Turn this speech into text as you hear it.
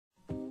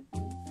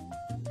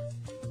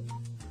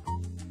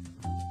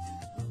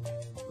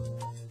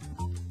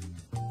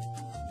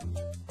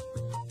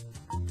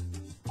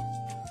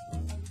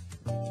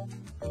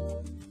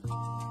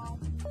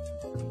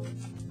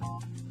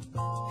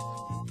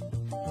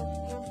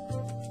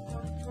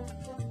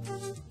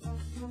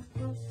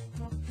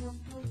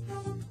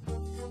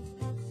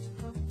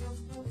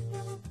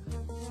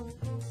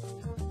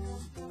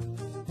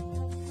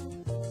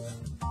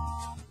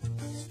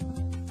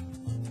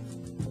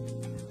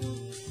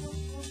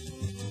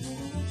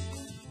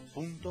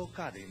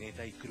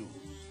Cadeneta y Cruz.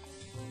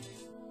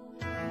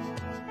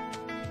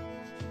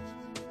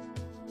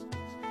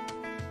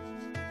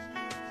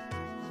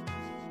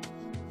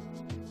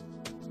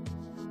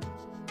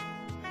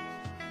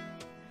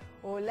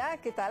 Hola,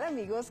 ¿qué tal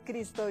amigos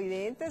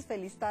cristovidentes?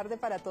 Feliz tarde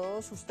para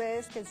todos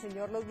ustedes, que el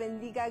Señor los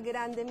bendiga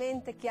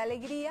grandemente, qué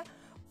alegría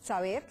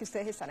saber que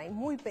ustedes están ahí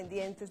muy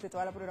pendientes de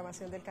toda la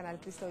programación del canal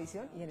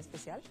Cristovisión y en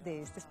especial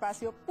de este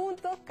espacio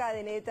Punto,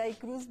 Cadeneta y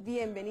Cruz.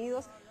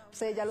 Bienvenidos.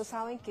 Ustedes ya lo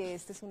saben que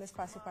este es un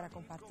espacio para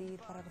compartir,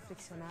 para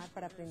reflexionar,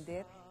 para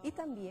aprender y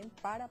también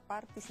para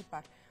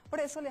participar. Por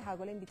eso les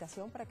hago la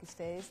invitación para que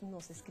ustedes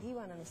nos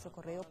escriban a nuestro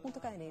correo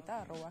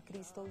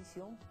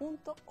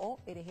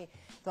puntocadeneta@cristovision.org.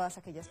 Todas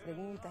aquellas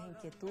preguntas,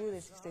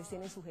 inquietudes, si ustedes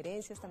tienen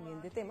sugerencias también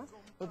de temas,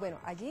 pues bueno,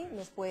 allí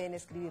nos pueden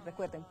escribir.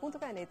 Recuerden,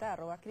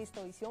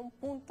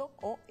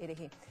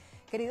 puntocadeneta@cristovision.org.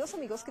 Queridos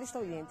amigos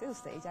cristovidentes,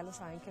 ustedes ya lo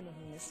saben que los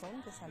lunes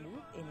son de salud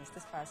en este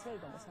espacio y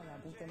vamos a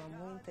hablar de un tema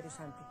muy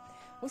interesante.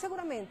 Muy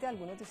seguramente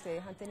algunos de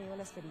ustedes han tenido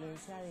la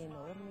experiencia de no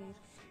dormir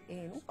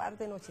en un par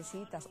de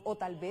nochecitas o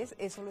tal vez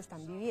eso lo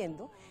están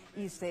viviendo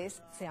y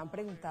ustedes se han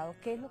preguntado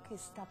qué es lo que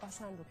está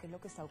pasando, qué es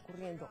lo que está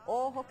ocurriendo.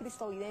 Ojo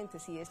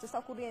cristovidentes, si esto está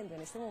ocurriendo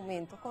en este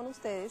momento con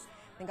ustedes,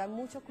 tengan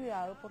mucho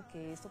cuidado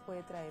porque esto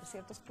puede traer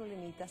ciertos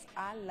problemitas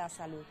a la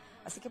salud.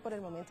 Así que por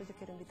el momento yo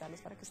quiero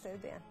invitarlos para que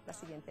ustedes vean la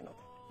siguiente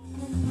nota.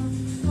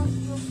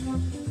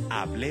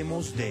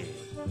 Hablemos de...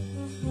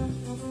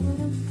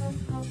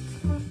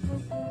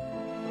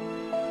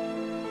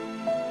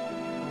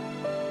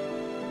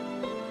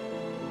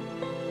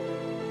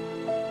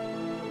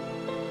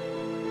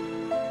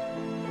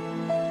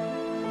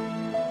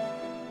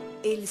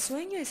 El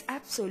sueño es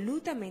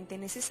absolutamente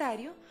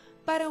necesario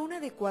para un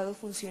adecuado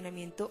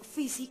funcionamiento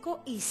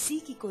físico y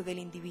psíquico del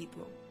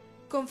individuo.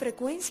 Con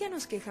frecuencia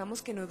nos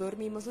quejamos que no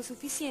dormimos lo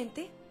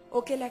suficiente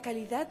o que la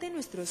calidad de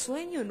nuestro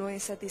sueño no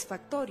es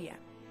satisfactoria.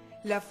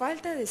 La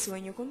falta de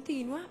sueño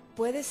continua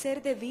puede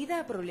ser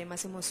debida a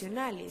problemas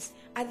emocionales,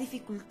 a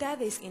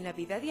dificultades en la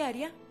vida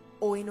diaria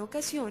o en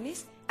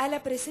ocasiones a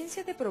la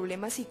presencia de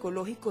problemas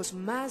psicológicos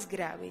más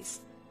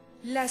graves.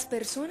 Las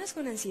personas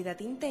con ansiedad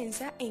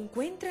intensa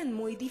encuentran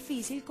muy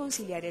difícil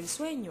conciliar el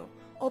sueño,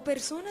 o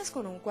personas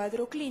con un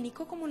cuadro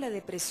clínico como la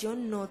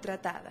depresión no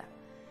tratada.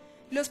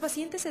 Los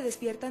pacientes se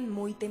despiertan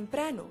muy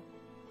temprano,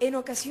 en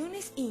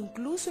ocasiones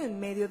incluso en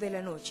medio de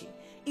la noche,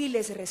 y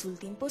les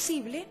resulta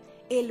imposible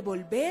el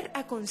volver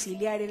a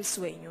conciliar el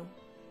sueño.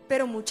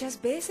 Pero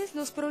muchas veces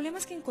los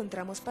problemas que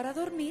encontramos para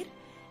dormir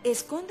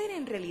esconden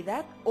en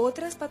realidad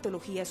otras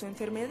patologías o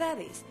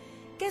enfermedades,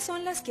 que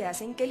son las que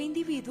hacen que el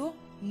individuo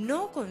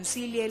no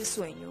concilie el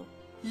sueño.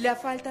 La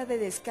falta de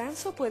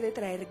descanso puede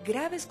traer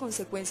graves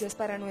consecuencias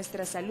para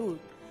nuestra salud,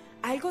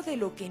 algo de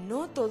lo que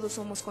no todos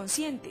somos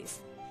conscientes.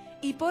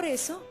 Y por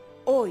eso,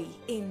 hoy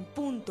en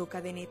Punto,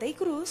 Cadeneta y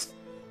Cruz,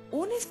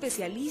 un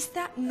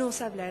especialista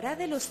nos hablará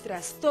de los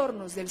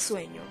trastornos del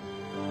sueño.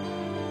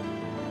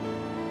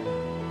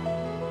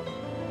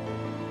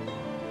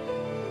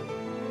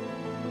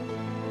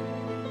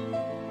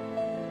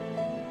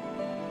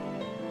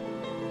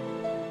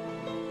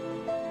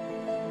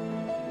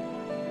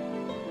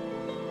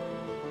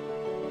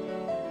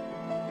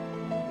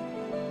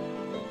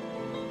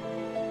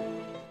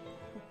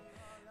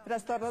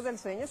 Trastornos del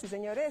sueño, sí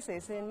señores,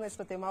 ese es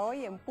nuestro tema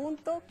hoy en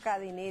Punto,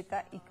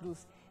 Cadeneta y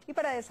Cruz. Y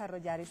para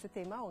desarrollar este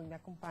tema hoy me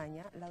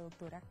acompaña la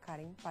doctora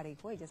Karen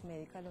Parejo, ella es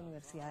médica de la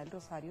Universidad del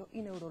Rosario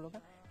y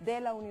neuróloga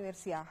de la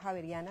Universidad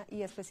Javeriana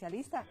y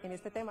especialista en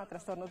este tema,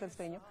 trastornos del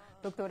sueño.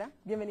 Doctora,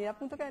 bienvenida a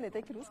Punto, Cadeneta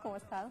y Cruz, ¿cómo ha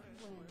estado?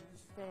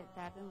 Buenas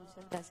tardes,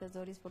 muchas gracias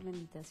Doris por la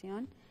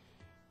invitación,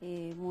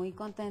 muy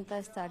contenta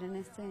de estar en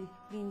este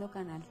lindo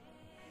canal.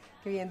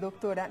 Qué bien,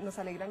 doctora, nos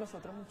alegra a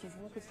nosotros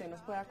muchísimo que usted nos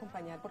pueda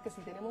acompañar porque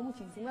sí tenemos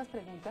muchísimas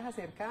preguntas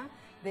acerca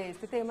de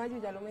este tema.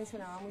 Yo ya lo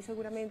mencionaba muy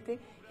seguramente,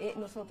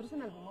 nosotros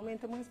en algún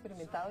momento hemos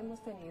experimentado,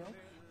 hemos tenido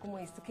como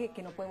esto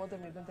que no podemos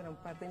dormir durante un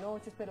par de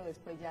noches, pero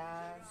después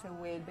ya se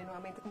vuelve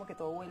nuevamente, como que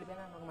todo vuelve a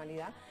la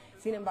normalidad.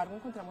 Sin embargo,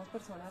 encontramos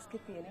personas que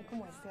tienen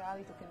como este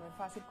hábito, que no es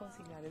fácil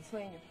conciliar el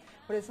sueño.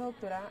 Por eso,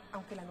 doctora,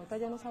 aunque la nota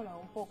ya nos hablaba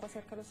un poco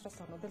acerca de los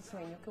trastornos del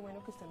sueño, qué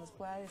bueno que usted nos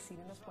pueda decir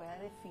y nos pueda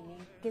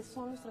definir qué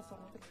son los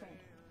trastornos del sueño.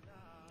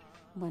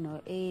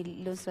 Bueno,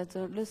 los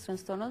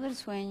trastornos del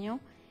sueño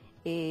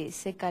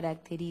se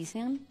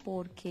caracterizan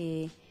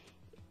porque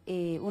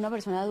una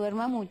persona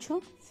duerma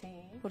mucho, Sí.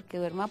 porque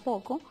duerma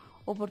poco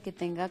o porque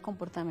tenga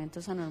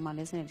comportamientos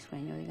anormales en el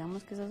sueño.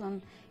 Digamos que esas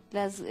son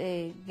las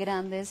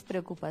grandes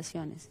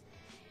preocupaciones.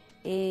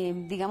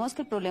 Digamos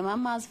que el problema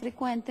más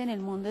frecuente en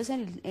el mundo es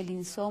el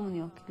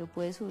insomnio, que lo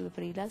puede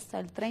sufrir hasta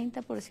el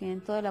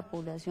 30% de la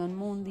población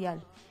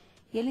mundial.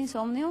 Y el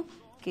insomnio,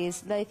 que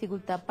es la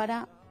dificultad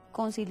para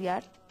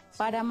conciliar,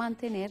 para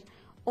mantener,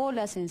 o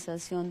la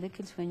sensación de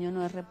que el sueño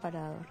no es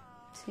reparador,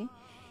 ¿sí?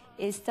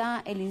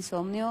 El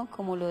insomnio,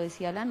 como lo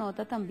decía la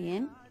nota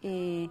también,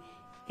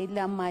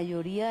 la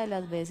mayoría de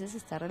las veces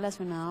está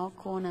relacionado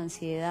con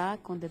ansiedad,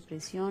 con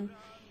depresión,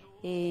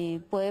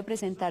 puede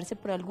presentarse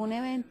por algún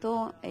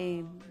evento,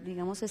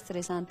 digamos,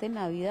 estresante en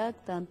la vida,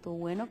 tanto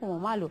bueno como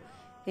malo,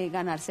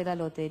 ganarse la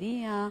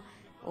lotería,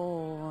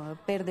 o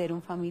perder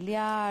un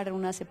familiar,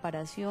 una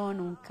separación,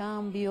 un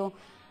cambio,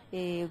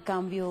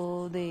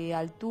 cambio de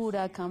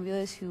altura, cambio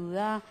de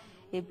ciudad,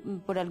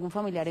 por algún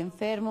familiar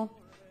enfermo.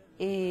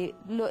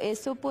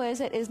 Esto puede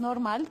ser, es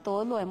normal,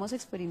 todos lo hemos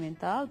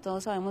experimentado,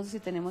 todos sabemos si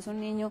tenemos un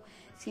niño,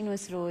 si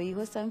nuestro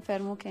hijo está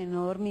enfermo, que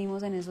no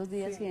dormimos en esos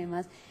días y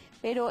demás,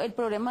 pero el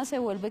problema se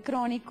vuelve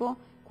crónico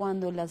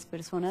cuando las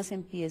personas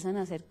empiezan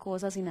a hacer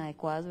cosas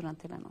inadecuadas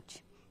durante la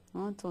noche,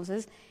 ¿no?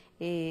 Entonces,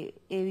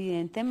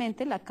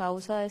 evidentemente la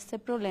causa de este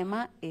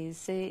problema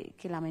es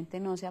que la mente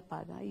no se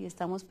apaga y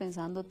estamos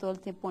pensando todo el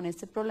tiempo en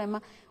este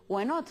problema o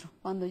en otro.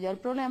 Cuando ya el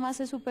problema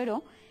se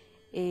superó,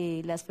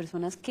 las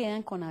personas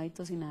quedan con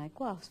hábitos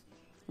inadecuados.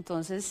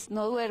 Entonces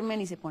no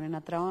duermen y se ponen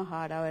a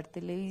trabajar, a ver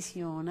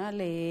televisión, a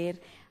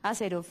leer, a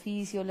hacer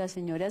oficio, las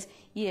señoras,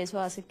 y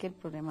eso hace que el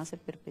problema se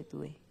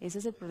perpetúe. Ese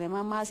es el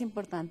problema más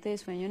importante de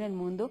sueño en el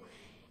mundo,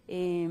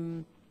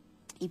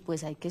 y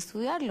pues hay que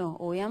estudiarlo.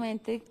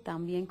 Obviamente,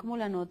 también como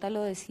la nota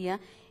lo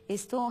decía,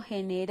 esto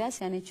genera,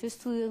 se han hecho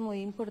estudios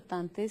muy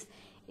importantes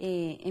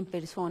en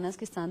personas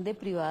que están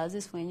deprivadas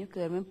de sueño, que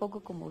duermen poco,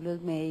 como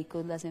los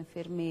médicos, las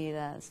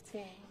enfermeras,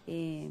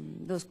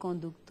 los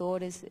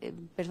conductores,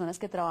 personas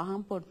que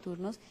trabajan por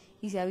turnos,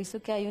 y se ha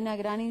visto que hay una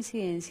gran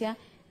incidencia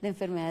de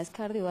enfermedades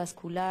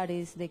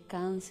cardiovasculares, de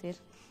cáncer,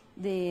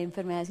 de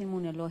enfermedades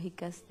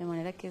inmunológicas, de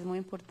manera que es muy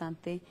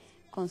importante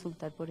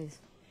consultar por eso.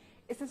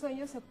 ¿Este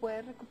sueño se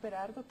puede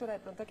recuperar, doctora? De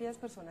pronto aquellas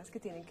personas que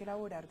tienen que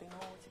laborar de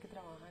noche, que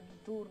trabajan en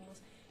turnos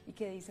y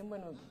que dicen,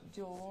 bueno,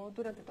 yo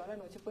durante toda la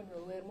noche pues no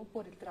duermo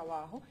por el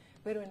trabajo,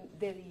 pero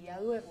de día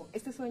duermo.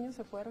 ¿Este sueño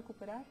se puede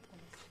recuperar?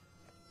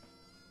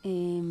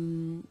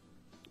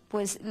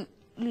 Pues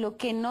lo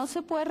que no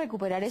se puede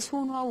recuperar es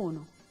uno a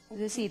uno. Es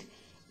decir,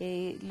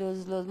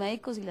 los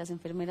médicos y las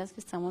enfermeras que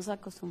estamos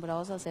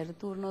acostumbrados a hacer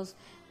turnos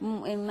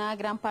en una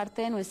gran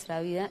parte de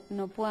nuestra vida,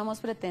 no podemos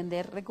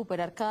pretender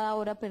recuperar cada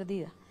hora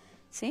perdida,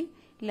 ¿sí?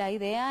 La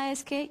idea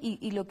es que,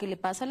 y lo que le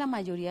pasa a la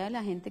mayoría de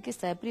la gente que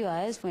está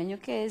deprivada de sueño,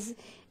 que es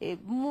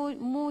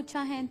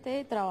mucha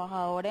gente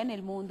trabajadora en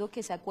el mundo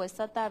que se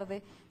acuesta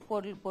tarde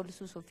por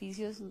sus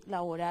oficios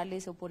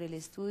laborales o por el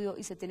estudio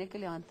y se tiene que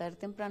levantar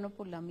temprano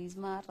por la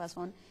misma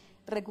razón,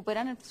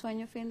 recuperan el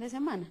sueño fin de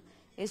semana.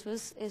 Eso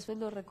es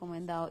lo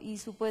recomendado. Y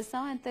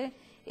supuestamente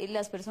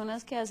las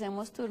personas que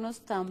hacemos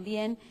turnos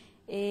también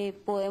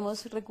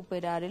podemos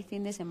recuperar el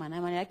fin de semana,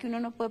 de manera que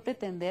uno no puede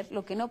pretender,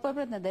 lo que no puede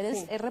pretender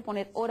es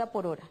reponer hora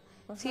por hora.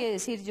 Sí, es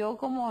decir, yo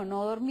como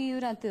no dormí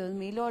durante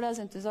 2000 horas,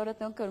 entonces ahora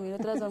tengo que dormir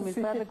otras 2000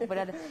 para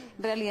recuperar.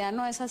 En realidad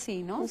no es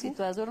así, ¿no? Si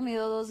tú has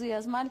dormido 2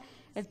 días mal,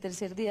 el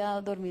tercer día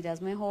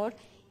dormirás mejor,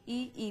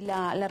 y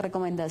la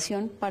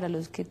recomendación para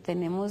los que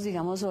tenemos,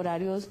 digamos,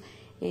 horarios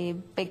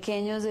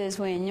pequeños de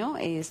sueño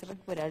es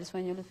recuperar el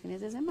sueño los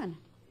fines de semana.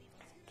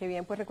 Qué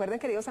bien, pues recuerden,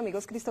 queridos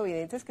amigos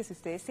cristovidentes, que si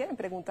ustedes tienen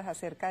preguntas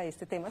acerca de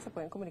este tema, se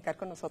pueden comunicar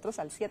con nosotros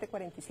al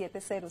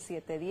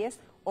 747-0710,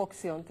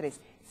 opción 3.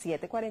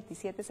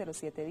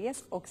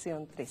 747-0710,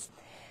 opción 3.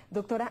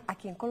 Doctora,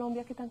 aquí en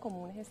Colombia, ¿qué tan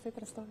común es este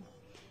trastorno?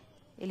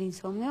 El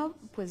insomnio,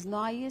 pues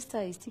no hay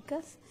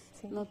estadísticas,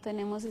 no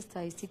tenemos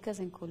estadísticas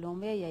en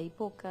Colombia y hay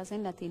pocas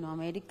en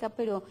Latinoamérica,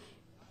 pero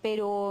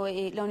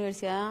la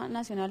Universidad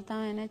Nacional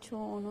también ha hecho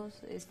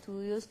unos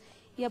estudios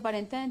y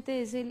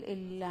aparentemente es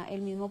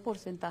el mismo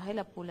porcentaje de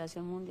la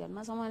población mundial,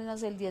 más o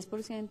menos el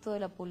 10% de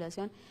la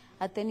población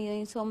ha tenido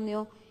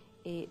insomnio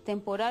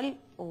temporal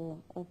o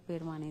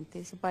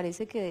permanente. Se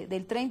parece que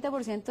del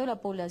 30% de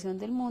la población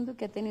del mundo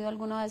que ha tenido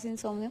alguna vez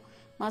insomnio,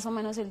 más o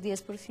menos el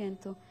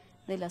 10%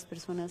 de las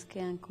personas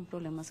quedan con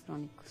problemas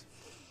crónicos.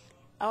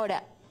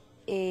 Ahora,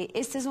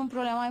 este es un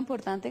problema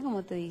importante,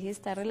 como te dije,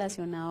 está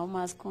relacionado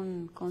más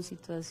con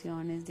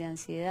situaciones de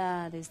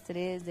ansiedad, de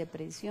estrés,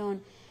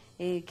 depresión,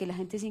 que la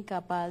gente es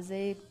incapaz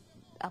de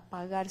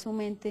apagar su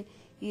mente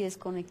y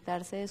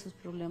desconectarse de sus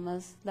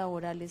problemas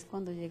laborales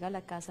cuando llega a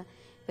la casa.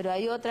 Pero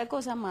hay otra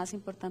cosa más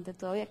importante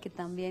todavía, que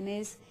también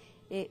es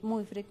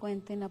muy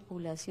frecuente en la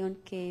población,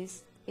 que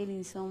es el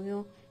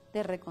insomnio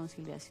de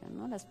reconciliación,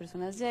 ¿no? Las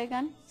personas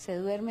llegan, se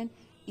duermen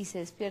y se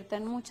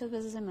despiertan muchas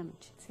veces en la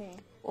noche. Sí.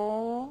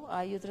 O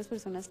hay otras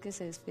personas que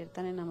se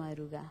despiertan en la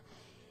madrugada.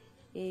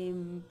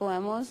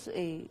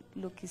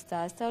 Lo que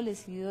está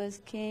establecido es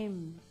que,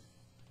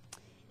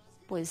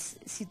 pues,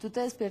 si tú te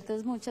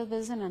despiertas muchas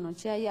veces en la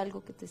noche, hay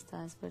algo que te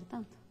está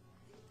despertando.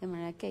 De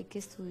manera que hay que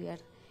estudiar.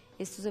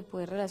 Esto se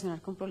puede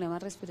relacionar con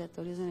problemas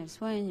respiratorios en el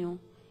sueño,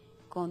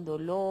 con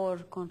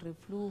dolor, con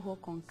reflujo,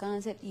 con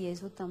cáncer, y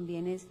eso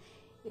también es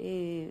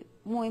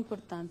muy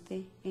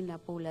importante en la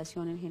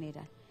población en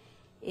general.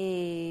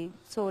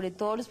 Sobre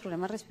todo los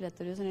problemas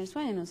respiratorios en el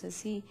sueño. No sé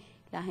si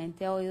la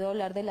gente ha oído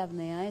hablar de la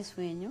apnea de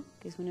sueño,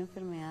 que es una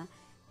enfermedad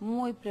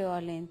muy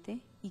prevalente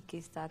y que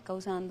está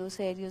causando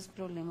serios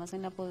problemas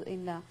en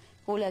la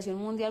población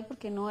mundial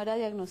porque no era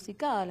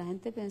diagnosticada. La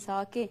gente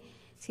pensaba que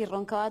si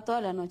roncaba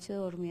toda la noche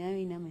dormía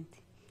divinamente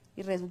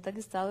y resulta que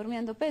estaba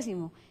durmiendo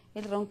pésimo.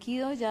 El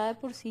ronquido ya de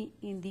por sí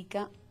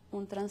indica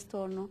un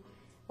trastorno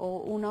o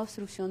una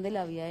obstrucción de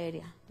la vía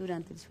aérea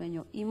durante el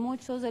sueño, y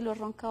muchos de los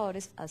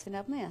roncadores hacen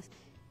apneas,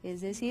 es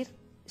decir,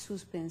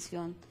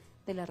 suspensión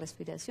de la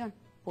respiración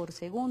por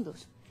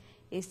segundos.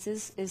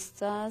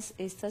 Esta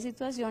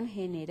situación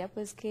genera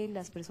pues que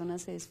las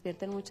personas se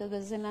despierten muchas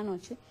veces en la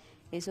noche.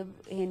 Eso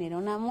genera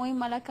una muy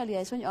mala calidad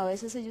de sueño. A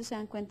veces ellos se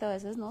dan cuenta, a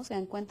veces no, se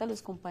dan cuenta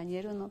los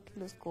compañeros, ¿no?, que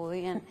los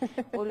codean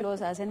o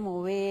los hacen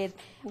mover,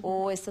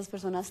 o estas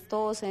personas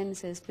tosen,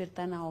 se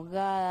despiertan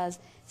ahogadas,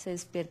 se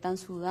despiertan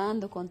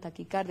sudando, con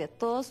taquicardia.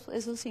 Todos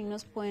esos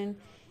signos pueden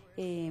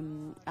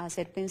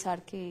hacer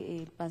pensar que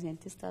el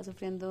paciente está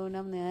sufriendo de una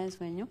apnea del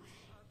sueño,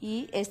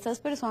 y estas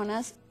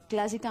personas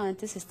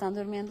clásicamente se están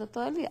durmiendo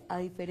todo el día, a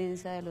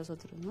diferencia de los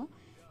otros, ¿no?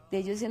 De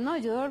ellos dicen, no,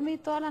 yo dormí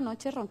toda la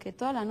noche, ronqué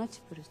toda la noche,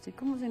 pero estoy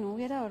como si no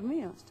hubiera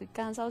dormido, estoy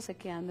cansado, se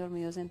quedan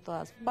dormidos en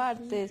todas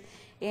partes,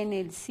 en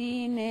el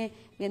cine,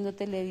 viendo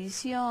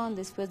televisión,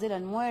 después del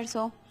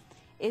almuerzo.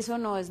 Eso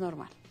no es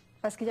normal.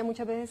 Es que ya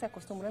muchas veces se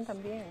acostumbran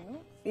también, ¿no?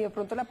 Y de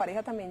pronto la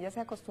pareja también ya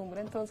se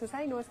acostumbra, entonces,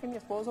 ay, no, es que mi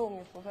esposo o mi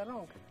esposa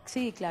ronca.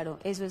 Sí, claro,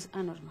 eso es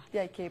anormal. Y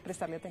hay que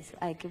prestarle atención.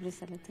 Hay que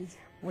prestarle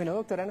atención. Bueno,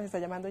 doctora, nos está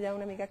llamando ya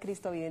una amiga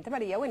cristovidente.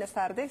 María, buenas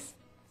tardes.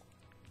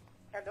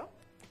 ¿Aló?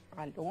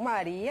 Aló,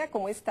 María,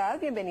 ¿cómo estás?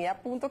 Bienvenida a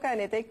Punto,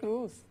 Cadeneta y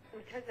Cruz.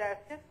 Muchas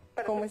gracias.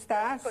 ¿Cómo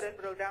estás? Por el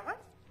programa.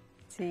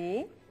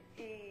 Sí.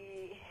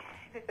 Y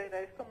les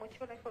agradezco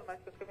mucho la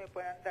información que me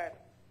puedan dar.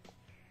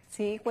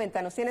 Sí,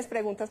 cuéntanos, ¿tienes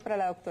preguntas para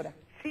la doctora?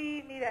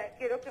 Sí, mira,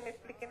 quiero que me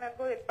expliquen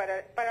algo del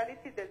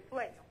parálisis del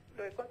sueño.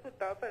 Lo he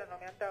consultado, pero no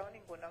me han dado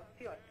ninguna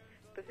opción.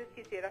 Entonces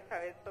quisiera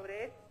saber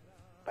sobre el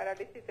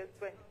parálisis del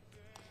sueño.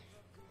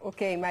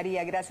 Ok,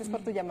 María, gracias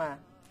por tu llamada.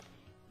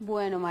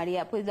 Bueno,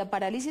 María, pues la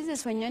parálisis de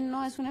sueño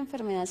no es una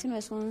enfermedad, sino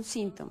es un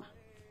síntoma,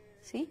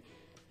 ¿sí?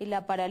 Y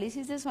la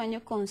parálisis de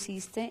sueño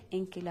consiste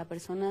en que la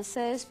persona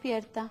se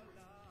despierta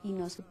y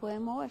no se puede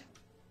mover.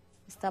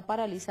 Está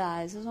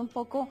paralizada. Eso es un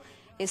poco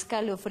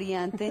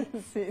escalofriante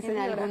Sí, en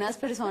señora. algunas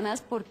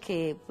personas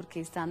porque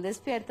están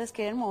despiertas,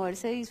 quieren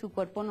moverse y su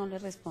cuerpo no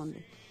les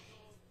responde.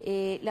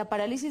 La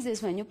parálisis de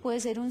sueño puede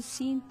ser un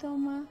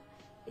síntoma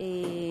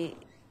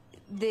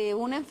de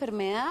una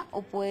enfermedad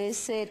o puede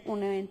ser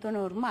un evento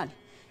normal.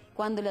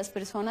 Cuando las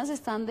personas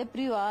están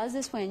deprivadas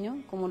de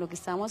sueño, como lo que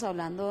estábamos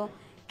hablando,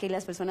 que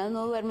las personas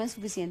no duermen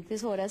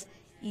suficientes horas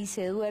y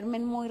se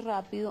duermen muy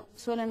rápido,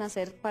 suelen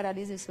hacer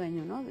parálisis de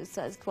sueño, ¿no?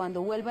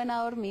 Cuando vuelven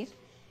a dormir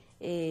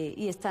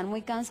y están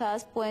muy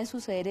cansadas, pueden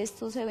suceder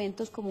estos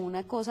eventos como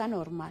una cosa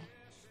normal,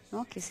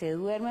 ¿no? Que se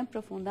duermen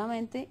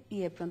profundamente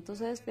y de pronto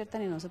se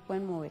despiertan y no se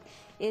pueden mover.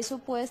 Eso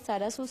puede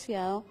estar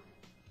asociado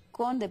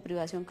con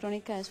deprivación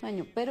crónica de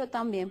sueño, pero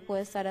también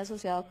puede estar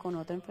asociado con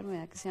otra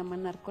enfermedad que se llama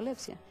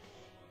narcolepsia,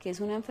 que es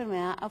una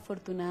enfermedad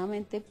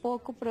afortunadamente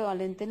poco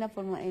prevalente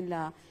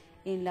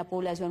en la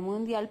población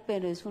mundial,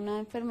 pero es una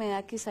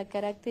enfermedad que se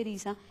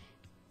caracteriza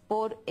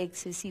por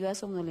excesiva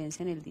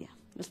somnolencia en el día.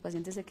 Los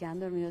pacientes se quedan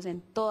dormidos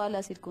en todas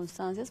las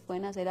circunstancias,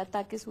 pueden hacer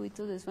ataques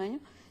súbitos de sueño.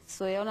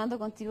 Estoy hablando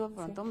contigo, de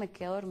pronto me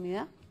quedo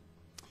dormida.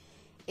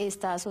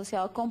 Está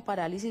asociado con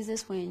parálisis de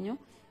sueño,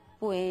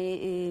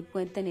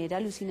 pueden tener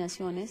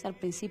alucinaciones al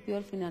principio y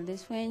al final del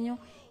sueño,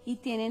 y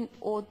tienen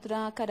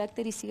otra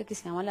característica que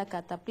se llama la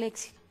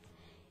cataplexia.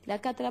 La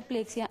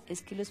cataplexia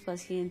es que los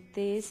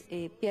pacientes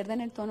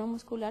pierden el tono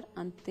muscular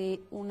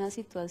ante una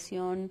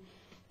situación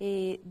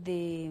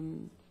de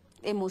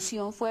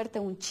emoción fuerte,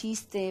 un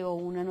chiste o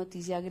una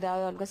noticia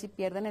grave o algo así,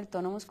 pierden el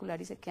tono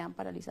muscular y se quedan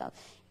paralizados.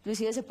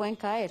 Inclusive se pueden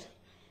caer.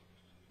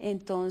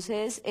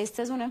 Entonces,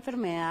 esta es una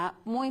enfermedad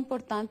muy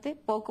importante,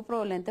 poco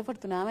prevalente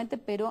afortunadamente,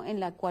 pero en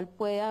la cual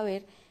puede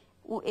haber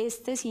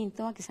este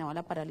síntoma que se llama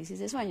la parálisis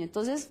de sueño.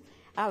 Entonces,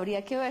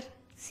 habría que ver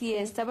si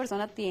esta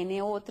persona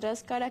tiene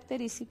otras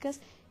características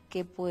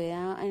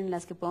en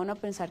las que pueda uno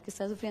pensar que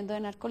está sufriendo de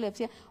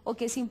narcolepsia, o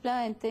que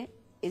simplemente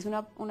es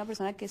una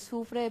persona que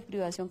sufre de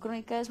privación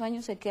crónica de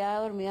sueño, se queda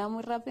dormida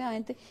muy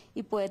rápidamente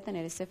y puede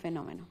tener este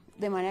fenómeno.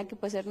 De manera que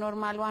puede ser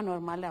normal o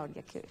anormal,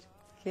 habría que ver.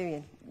 Qué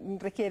bien.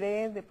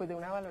 Requiere después de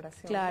una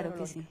valoración. Claro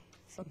que sí.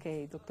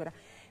 Ok, doctora.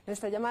 Nos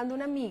está llamando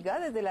una amiga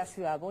desde la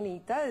ciudad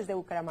bonita, desde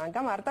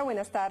Bucaramanga. Marta,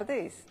 buenas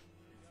tardes.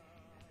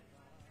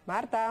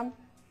 Marta.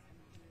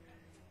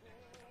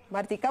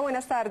 Martica,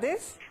 buenas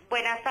tardes.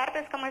 Buenas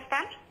tardes, ¿cómo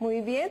están?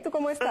 Muy bien, ¿tú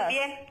cómo estás? Pues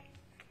bien.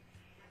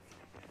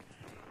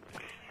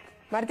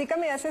 Martica,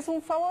 ¿me haces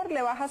un favor?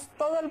 Le bajas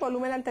todo el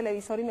volumen al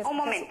televisor y me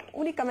escuchas momento.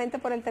 únicamente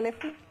por el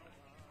teléfono.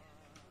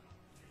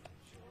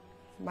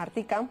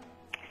 Martica.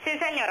 Sí,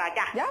 señora,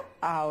 ya. ¿Ya?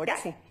 Ahora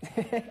Ya. sí.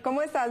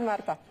 ¿Cómo estás,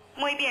 Marta?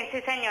 Muy bien, sí,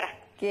 señora.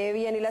 Qué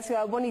bien. ¿Y la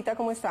ciudad bonita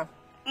cómo está?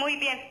 Muy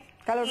bien.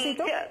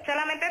 ¿Calorcito?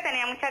 Solamente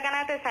tenía muchas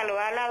ganas de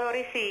saludar a la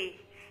Doris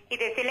y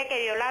decirle que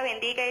Dios la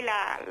bendiga y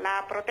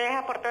la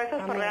proteja por todos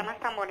esos Amén. programas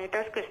tan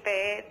bonitos que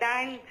usted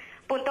da en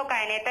Punto,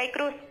 Cadeneta y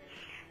Cruz.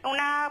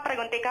 Una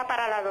preguntita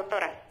para la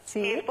doctora. Sí.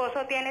 Mi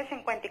esposo tiene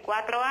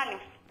 54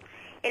 años.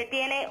 Él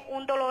tiene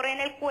un dolor en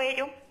el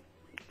cuello.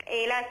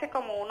 Él hace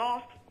como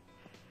unos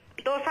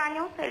 2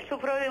 años, él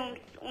sufre de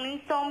un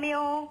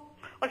insomnio,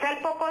 o sea, él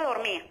poco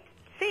dormía.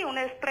 Sí, un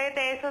estrés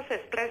de esos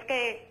estrés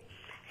que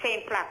se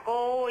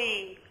emplacó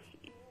y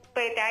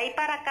pues de ahí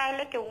para acá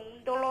le quedó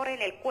un dolor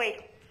en el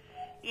cuello.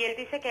 Y él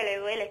dice que le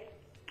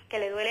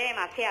duele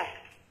demasiado.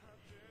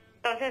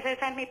 Entonces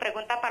esa es mi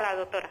pregunta para la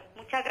doctora.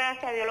 Muchas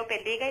gracias, Dios los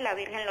bendiga y la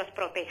Virgen los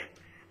proteja.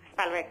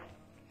 Hasta luego.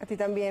 A ti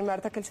también,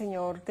 Marta, que el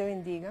Señor te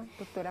bendiga.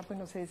 Doctora, pues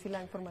no sé si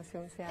la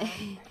información sea...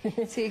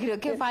 Sí, creo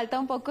que falta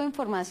un poco de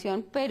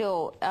información,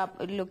 pero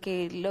lo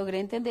que logré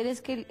entender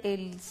es que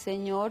el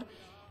señor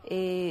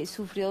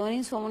sufrió de un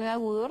insomnio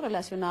agudo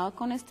relacionado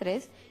con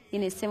estrés y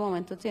en este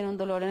momento tiene un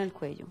dolor en el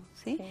cuello,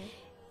 ¿sí?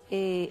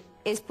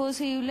 Es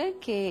posible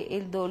que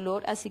el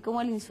dolor, así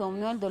como el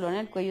insomnio, el dolor en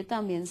el cuello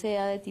también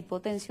sea de tipo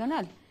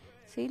tensional,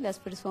 ¿sí? Las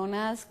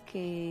personas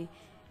que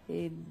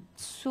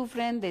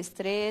sufren de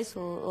estrés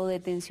o de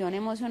tensión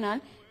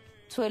emocional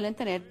suelen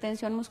tener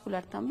tensión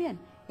muscular también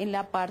en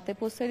la parte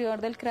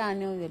posterior del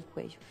cráneo y del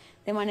cuello.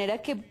 De manera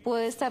que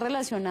puede estar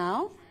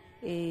relacionado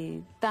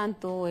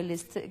tanto el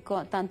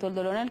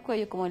dolor en el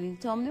cuello como el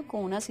insomnio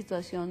con una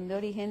situación de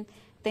origen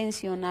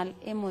tensional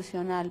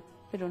emocional,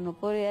 pero no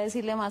podría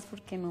decirle más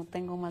porque no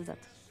tengo más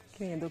datos.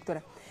 Qué bien,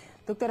 doctora.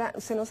 Doctora,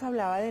 usted nos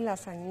hablaba de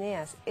las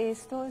apneas.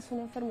 ¿Esto es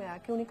una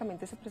enfermedad que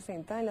únicamente se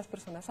presenta en las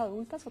personas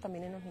adultas o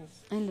también en los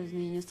niños? En los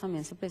niños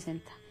también se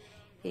presenta.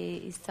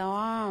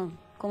 Estaba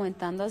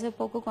comentando hace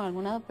poco con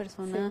alguna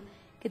persona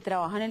que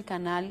trabaja en el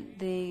canal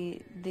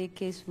de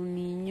que su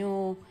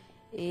niño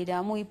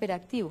era muy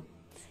hiperactivo.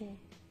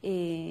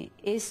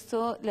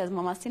 Esto, las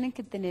mamás tienen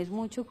que tener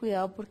mucho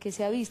cuidado porque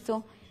se ha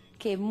visto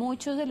que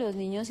muchos de los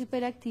niños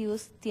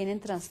hiperactivos tienen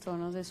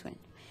trastornos de sueño.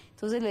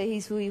 Entonces le dije,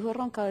 ¿y su hijo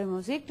ronca?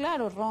 Sí,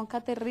 claro, ronca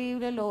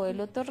terrible, lo ve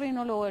el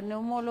otorrino, lo ve el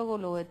neumólogo,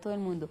 lo ve todo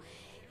el mundo.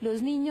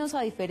 Los niños,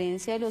 a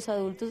diferencia de los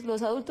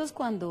adultos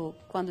cuando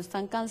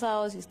están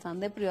cansados y están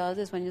deprivados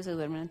de sueño se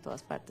duermen en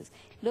todas partes.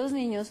 Los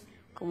niños,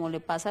 como le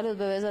pasa a los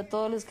bebés, a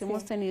todos los que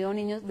hemos tenido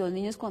niños, los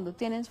niños cuando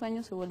tienen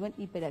sueño se vuelven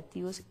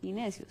hiperactivos y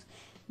necios.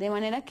 De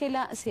manera que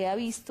se ha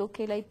visto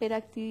que la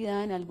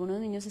hiperactividad en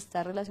algunos niños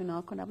está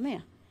relacionada con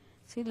apnea.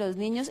 ¿Sí? Los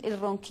niños, el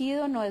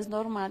ronquido no es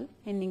normal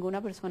en ninguna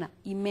persona,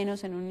 y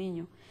menos en un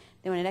niño.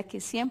 De manera que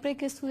siempre hay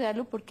que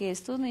estudiarlo porque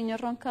estos niños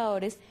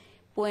roncadores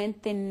pueden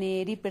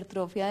tener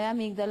hipertrofia de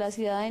amígdalas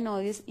y de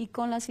adenoides y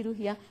con la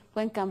cirugía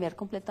pueden cambiar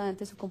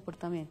completamente su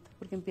comportamiento,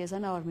 porque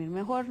empiezan a dormir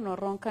mejor, no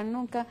roncan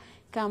nunca,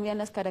 cambian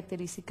las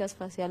características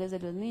faciales de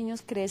los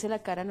niños, crece la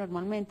cara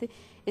normalmente.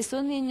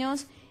 Estos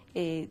niños,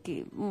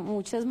 que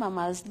muchas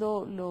mamás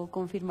lo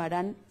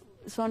confirmarán,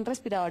 son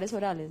respiradores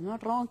orales, ¿no?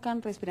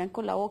 Roncan, respiran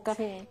con la boca,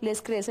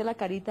 les crece la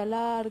carita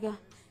larga,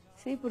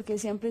 ¿sí? Porque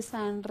siempre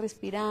están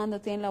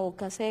respirando, tienen la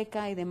boca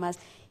seca y demás,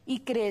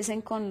 y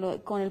crecen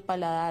con el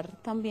paladar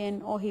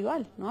también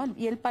ojival, ¿no?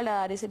 Y el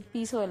paladar es el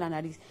piso de la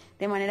nariz,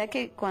 de manera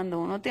que cuando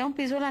uno tiene un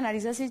piso de la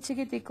nariz así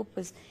chiquitico,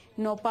 pues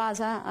no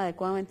pasa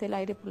adecuadamente el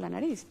aire por la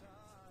nariz.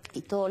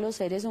 Y todos los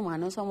seres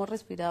humanos somos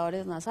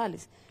respiradores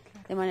nasales,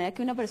 de manera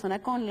que una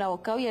persona con la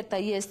boca abierta,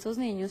 y estos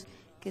niños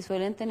que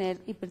suelen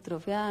tener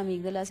hipertrofia de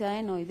amígdalas y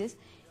adenoides,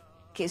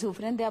 que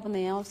sufren de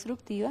apnea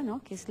obstructiva,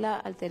 ¿no? Que es la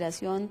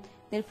alteración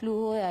del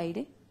flujo de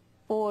aire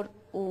por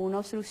una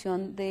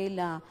obstrucción de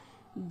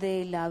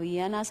la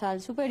vía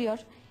nasal superior,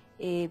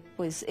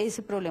 pues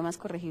ese problema es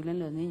corregible en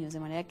los niños, de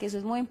manera que eso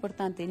es muy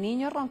importante.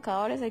 Niños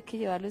roncadores hay que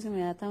llevarlos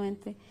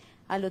inmediatamente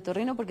al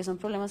otorrino porque son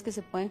problemas que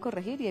se pueden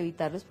corregir y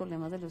evitar los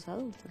problemas de los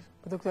adultos.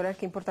 Pues, doctora,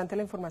 qué importante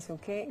la información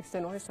que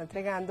usted nos está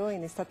entregando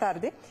en esta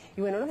tarde.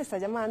 Y bueno, nos está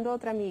llamando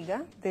otra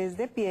amiga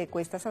desde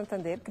Piedecuesta,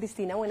 Santander.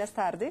 Cristina, buenas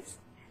tardes.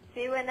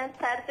 Sí, buenas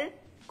tardes.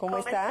 ¿Cómo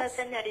estás?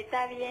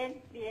 Señorita?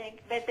 Bien, bien.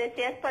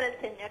 Bendecidas por el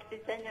Señor, sí,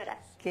 señora.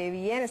 Qué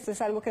bien, esto es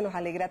algo que nos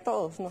alegra a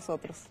todos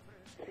nosotros.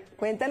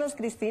 Cuéntanos,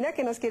 Cristina,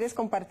 ¿qué nos quieres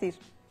compartir?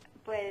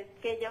 Pues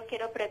que yo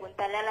quiero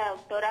preguntarle a la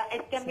doctora,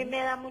 es que a mí me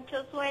da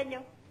mucho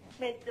sueño.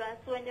 Me da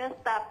sueño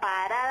hasta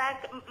parada,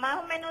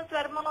 más o menos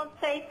duermo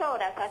 6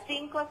 horas, a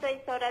 5 o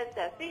 6 horas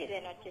así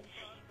de noche.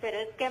 Pero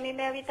es que a mí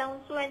me habita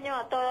un sueño,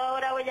 a toda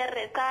hora voy a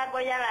rezar,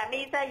 voy a la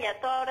misa y a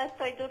toda hora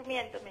estoy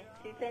durmiéndome.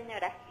 Sí,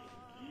 señora.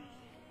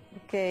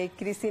 Ok,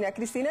 Cristina.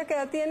 Cristina, ¿qué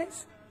edad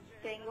tienes?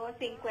 Tengo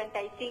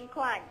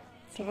 55 años.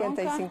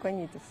 55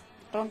 añitos.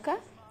 ¿Ronca?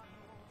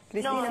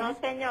 Cristina. No,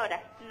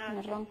 señora.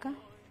 ¿No ronca?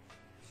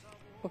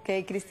 Ok,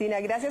 Cristina,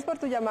 gracias por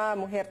tu llamada,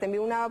 mujer. Te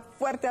envío un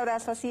fuerte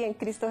abrazo así en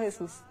Cristo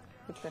Jesús.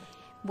 Doctora.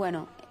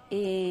 Bueno,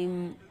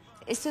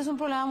 esto es un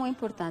problema muy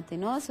importante,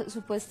 ¿no?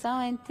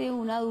 Supuestamente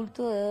un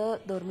adulto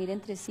debe dormir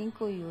entre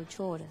 5 y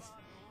 8 horas.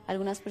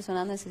 Algunas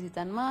personas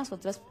necesitan más,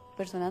 otras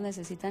personas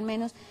necesitan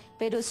menos,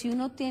 pero si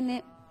uno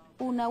tiene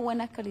una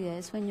buena calidad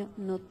de sueño,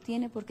 no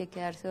tiene por qué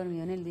quedarse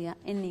dormido en el día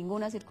en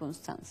ninguna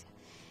circunstancia.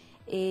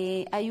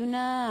 Hay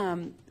una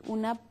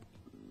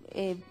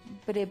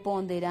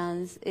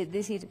preponderancia, es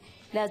decir,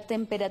 la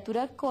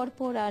temperatura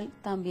corporal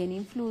también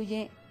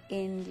influye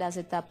en las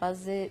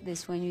etapas de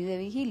sueño y de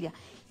vigilia,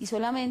 y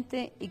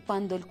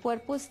cuando el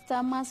cuerpo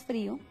está más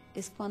frío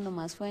es cuando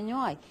más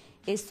sueño hay.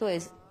 Esto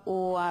es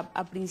o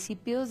a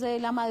principios de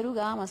la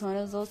madrugada, más o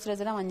menos 2, 3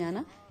 de la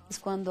mañana, es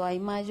cuando hay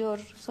mayor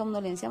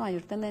somnolencia,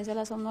 mayor tendencia a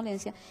la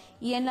somnolencia,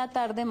 y en la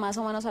tarde más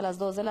o menos a las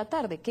 2 de la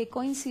tarde, que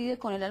coincide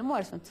con el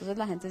almuerzo. Entonces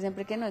la gente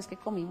siempre que no, es que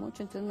comí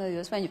mucho, entonces me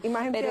dio sueño.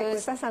 Imagen Pero de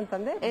Cuesta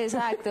Santander.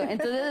 Exacto,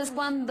 entonces es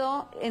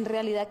cuando en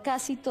realidad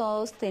casi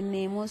todos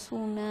tenemos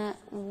una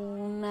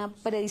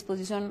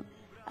predisposición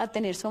a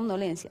tener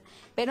somnolencia,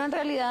 pero en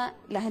realidad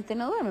la gente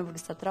no duerme porque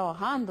está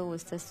trabajando o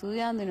está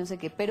estudiando y no sé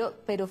qué,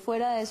 pero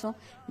fuera de eso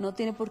no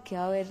tiene por qué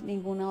haber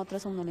ninguna otra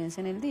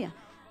somnolencia en el día,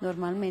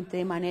 normalmente,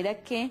 de manera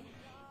que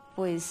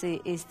pues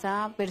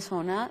esta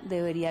persona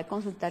debería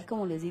consultar,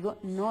 como les digo,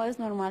 no es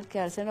normal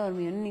quedarse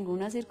dormido en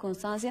ninguna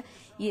circunstancia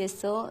y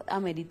esto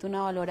amerita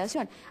una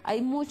valoración.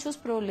 Hay muchos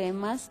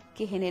problemas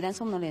que generan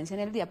somnolencia en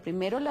el día.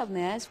 Primero, la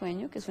apnea de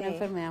sueño, que es una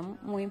enfermedad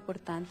muy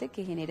importante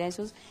que genera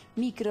esos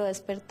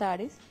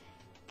microdespertares.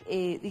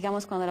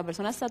 Digamos, cuando la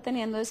persona está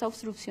teniendo esa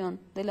obstrucción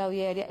de la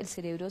vía aérea, el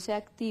cerebro se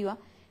activa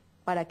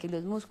para que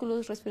los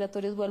músculos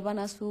respiratorios vuelvan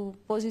a su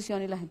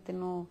posición y la gente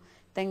no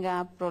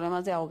tenga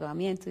problemas de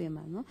ahogamiento y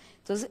demás, ¿no?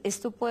 Entonces,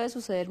 esto puede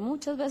suceder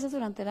muchas veces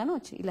durante la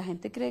noche y la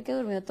gente cree que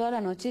durmió toda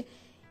la noche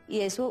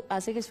y eso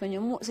hace que el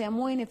sueño sea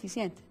muy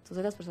ineficiente.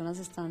 Entonces, las personas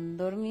están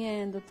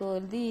durmiendo todo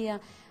el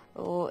día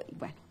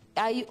bueno,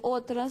 hay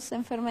otras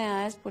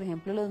enfermedades, por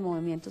ejemplo, los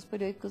movimientos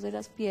periódicos de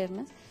las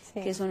piernas,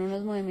 que son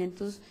unos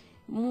movimientos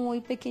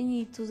muy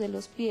pequeñitos de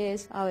los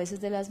pies, a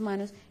veces de las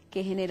manos,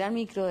 que generan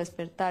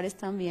microdespertares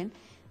también.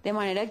 De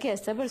manera que a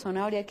esta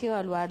persona habría que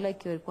evaluarla, hay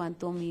que ver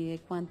cuánto mide,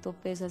 cuánto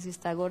pesa, si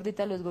está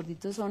gordita. Los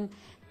gorditos son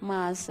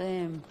más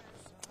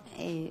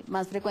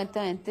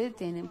frecuentemente,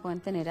 pueden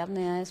tener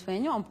apnea de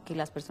sueño, aunque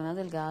las personas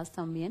delgadas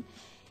también.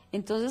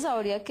 Entonces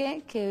habría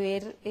que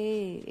ver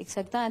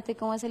exactamente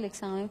cómo es el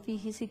examen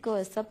físico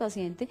de esta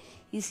paciente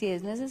y si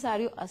es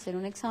necesario hacer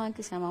un examen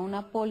que se llama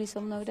una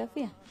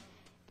polisomnografía.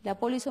 La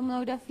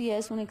polisomnografía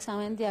es un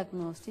examen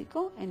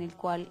diagnóstico en el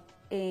cual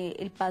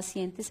el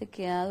paciente se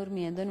queda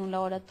durmiendo en un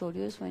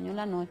laboratorio de sueño en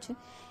la noche,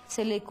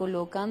 se le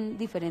colocan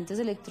diferentes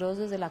electrodos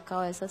desde la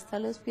cabeza hasta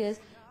los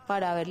pies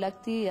para ver la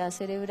actividad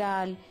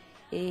cerebral,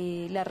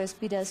 la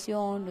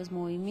respiración, los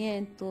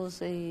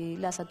movimientos,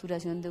 la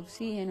saturación de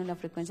oxígeno, la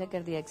frecuencia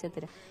cardíaca,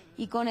 etcétera.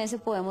 Y con eso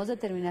podemos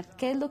determinar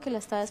qué es lo que la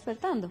está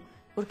despertando,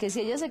 porque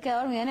si ella se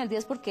queda dormida en el día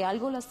es porque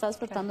algo la está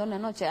despertando en la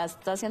noche,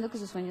 está haciendo que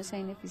su sueño sea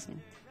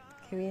ineficiente.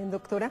 Qué bien,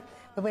 doctora.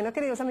 Pues bueno,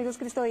 queridos amigos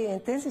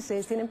cristovidentes, si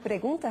ustedes tienen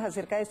preguntas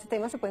acerca de este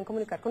tema, se pueden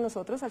comunicar con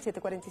nosotros al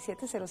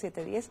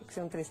 747-0710,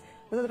 opción 3.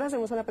 Nosotros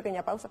hacemos una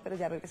pequeña pausa, pero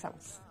ya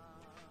regresamos.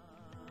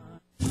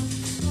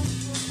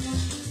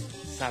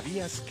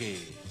 ¿Sabías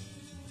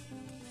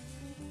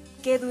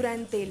que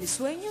durante el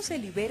sueño se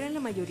liberan la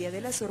mayoría de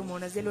las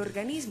hormonas del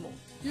organismo,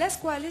 las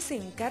cuales se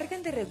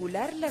encargan de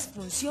regular las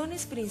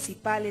funciones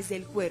principales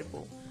del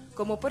cuerpo,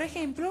 como por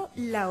ejemplo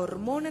la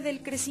hormona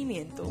del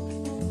crecimiento?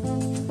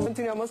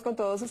 Continuamos con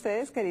todos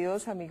ustedes,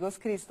 queridos amigos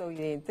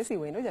cristovidentes, y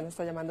bueno, ya nos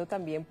está llamando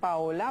también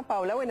Paola.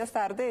 Paola, buenas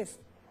tardes.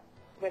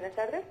 Buenas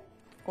tardes.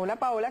 Hola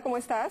Paola, ¿cómo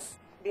estás?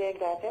 Bien,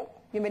 gracias.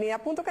 Bienvenida a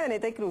Punto,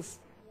 Cadeneta y Cruz.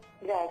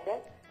 Gracias.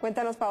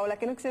 Cuéntanos, Paola,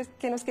 ¿qué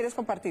nos quieres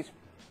compartir?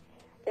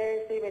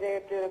 Sí,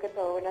 mire, primero que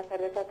todo, buenas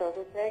tardes a todos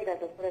ustedes.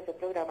 Gracias por este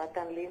programa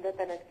tan lindo,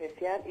 tan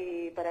especial.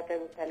 Y para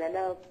preguntarle a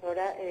la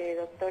doctora,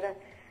 doctora,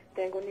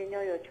 tengo un niño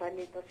de 8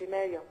 añitos y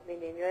medio. Mi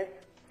niño es,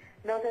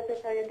 no sé si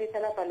está bien dicha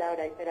la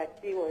palabra,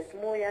 hiperactivo, es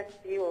muy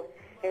activo.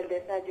 Él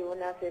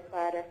desayuna, se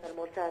para, está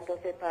almorzando,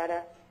 se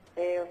para.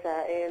 O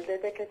sea, él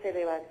desde que se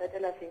levanta desde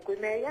las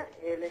 5:30,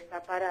 él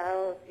está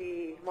parado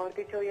y, mejor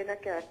dicho, viene a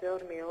quedarse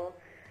dormido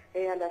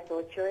a las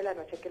 8 de la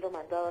noche que lo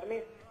mando a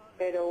dormir.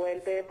 Pero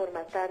vuelve por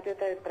más tarde o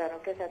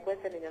temprano que se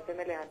acueste, el niño se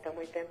me levanta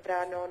muy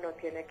temprano, no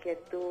tiene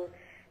quietud,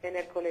 en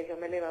el colegio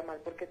me le va mal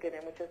porque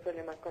tiene muchos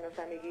problemas con los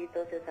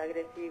amiguitos, es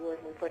agresivo,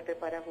 es muy fuerte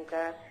para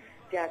jugar,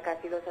 ya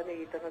casi los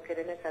amiguitos no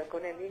quieren estar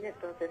con el niño,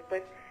 entonces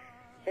pues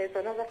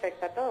eso nos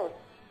afecta a todos.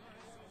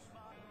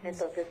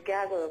 Entonces, ¿qué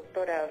hago,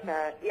 doctora? O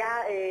sea,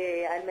 ya a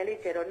él me le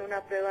hicieron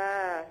una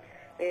prueba,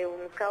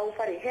 un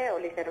caufaringeo,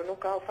 le hicieron un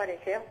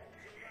caufaringeo.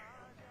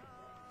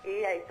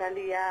 Y ahí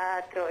salía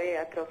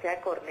atrofia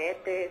de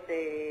cornetes,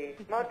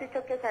 mejor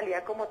dicho que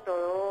salía como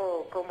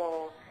todo,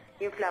 como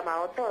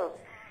inflamado todo.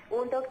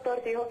 Un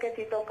doctor dijo que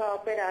sí tocaba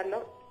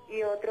operarlo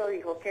y otro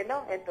dijo que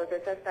no,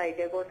 entonces hasta ahí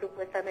llegó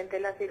supuestamente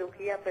la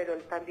cirugía, pero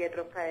él también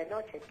ronca de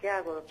noche. ¿Qué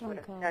hago,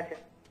 doctora? Gracias.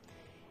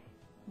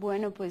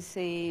 Bueno, pues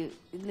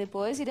le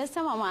puedo decir a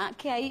esta mamá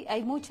que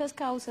hay muchas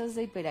causas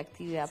de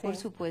hiperactividad, por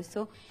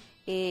supuesto,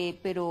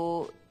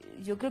 pero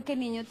yo creo que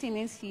el niño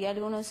tiene sí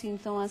algunos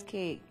síntomas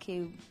que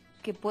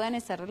puedan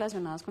estar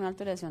relacionados con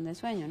alteración de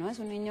sueño, ¿no? Es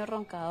un niño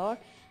roncador,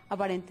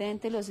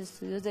 aparentemente los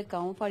estudios de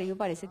caufaringeo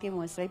parece que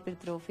muestra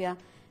hipertrofia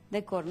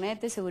de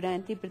cornetes,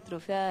 seguramente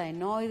hipertrofia de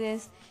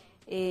adenoides.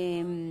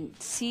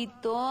 Si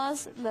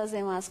todas las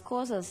demás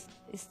cosas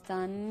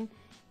están,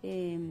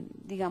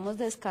 digamos,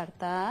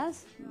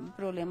 descartadas,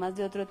 problemas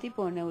de otro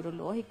tipo,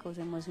 neurológicos,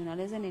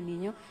 emocionales en el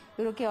niño,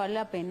 yo creo que vale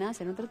la pena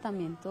hacer un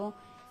tratamiento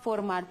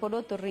formal por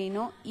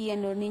otorrino, y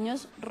en los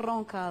niños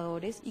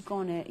roncadores y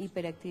con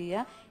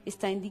hiperactividad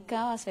está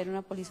indicado hacer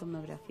una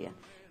polisomnografía.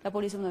 La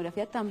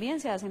polisomnografía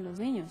también se hace en los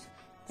niños,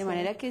 De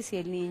manera que si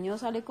el niño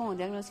sale con un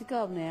diagnóstico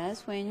de apnea de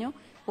sueño,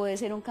 puede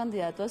ser un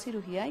candidato a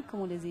cirugía y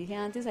como les dije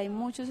antes, hay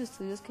muchos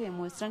estudios que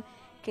demuestran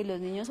que los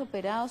niños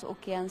operados o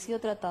que han sido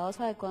tratados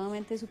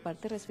adecuadamente de su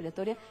parte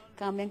respiratoria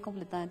cambian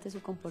completamente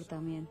su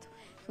comportamiento.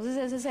 Entonces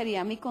ese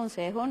sería mi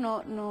consejo,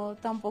 no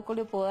tampoco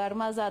le puedo dar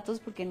más datos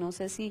porque no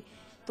sé si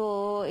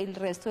todo el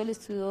resto del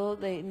estudio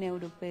de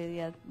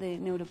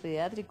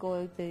neuropediátrico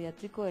o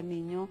pediátrico del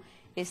niño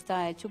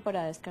está hecho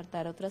para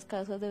descartar otras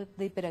causas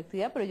de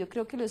hiperactividad, pero yo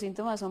creo que los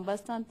síntomas son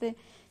bastante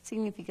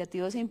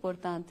significativos e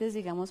importantes,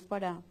 digamos,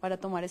 para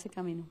tomar ese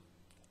camino.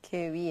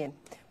 Qué bien.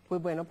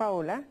 Pues bueno,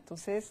 Paola,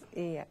 entonces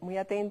muy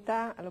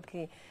atenta a lo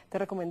que te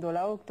recomendó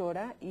la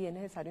doctora y es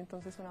necesario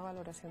entonces una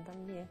valoración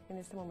también en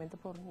este momento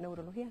por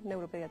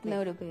neuropediatría.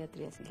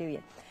 Neuropediatría, sí. Qué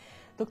bien.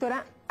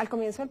 Doctora, al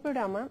comienzo del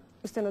programa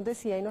usted nos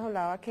decía y nos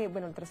hablaba que,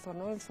 bueno, el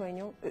trastorno del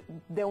sueño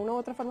de una u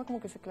otra forma como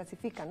que se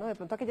clasifica, ¿no? De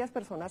pronto aquellas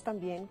personas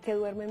también que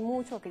duermen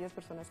mucho, aquellas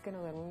personas que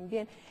no duermen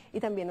bien y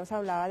también nos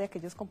hablaba de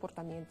aquellos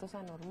comportamientos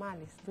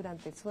anormales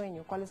durante el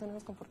sueño. ¿Cuáles son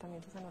esos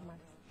comportamientos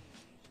anormales?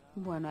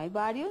 Bueno, hay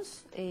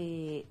varios.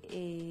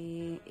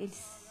 El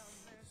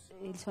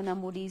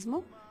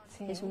sonambulismo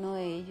es uno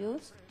de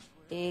ellos,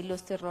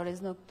 los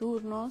terrores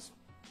nocturnos,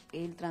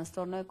 el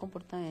trastorno de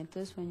comportamiento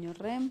de sueño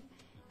REM,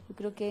 yo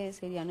creo que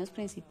serían los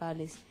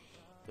principales.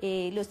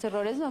 Los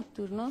terrores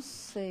nocturnos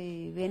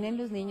se ven en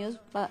los niños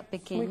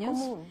pequeños.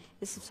 Muy común.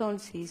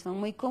 Son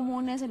muy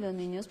comunes en los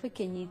niños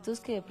pequeñitos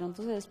que de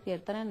pronto se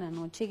despiertan en la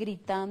noche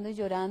gritando y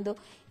llorando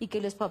y que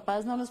los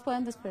papás no los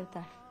pueden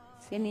despertar.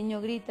 Si el niño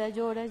grita,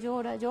 llora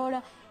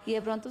y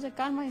de pronto se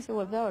calma y se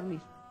vuelve a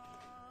dormir.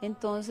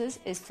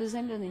 Entonces, esto es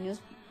en los niños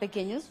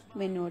pequeños,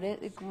 menores,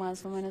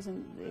 más o menos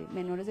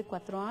menores de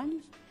 4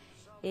 años.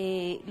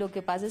 Lo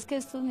que pasa es que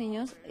estos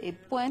niños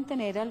pueden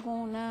tener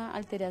alguna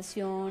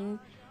alteración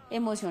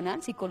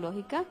emocional,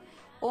 psicológica,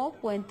 o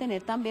pueden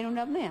tener también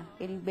una apnea.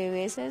 El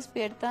bebé se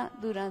despierta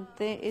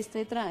durante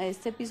este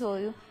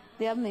episodio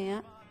de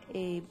apnea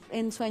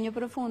en sueño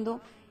profundo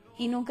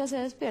y nunca se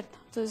despierta,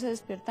 entonces se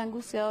despierta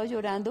angustiado,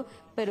 llorando,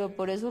 pero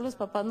por eso los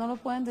papás no lo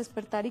pueden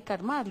despertar y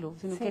calmarlo,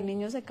 sino que el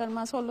niño se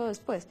calma solo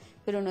después,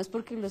 pero no es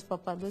porque los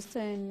papás lo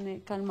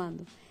estén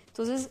calmando.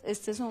 Entonces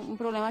este es un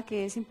problema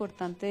que es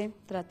importante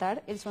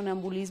tratar. El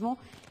sonambulismo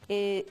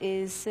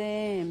es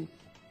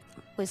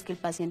pues que el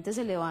paciente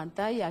se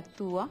levanta y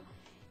actúa,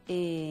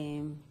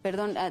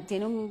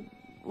 tiene un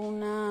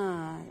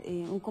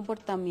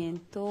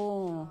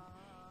comportamiento,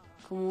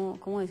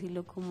 ¿cómo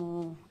decirlo?,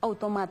 como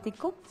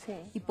automático,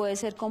 y puede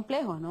ser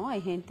complejo, ¿no?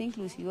 Hay gente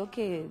inclusive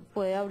que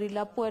puede abrir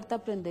la puerta,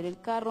 prender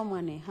el carro,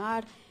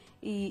 manejar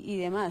y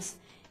demás.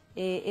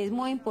 Es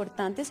muy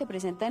importante, se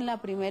presenta en la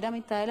primera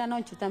mitad de la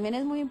noche. También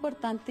es muy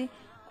importante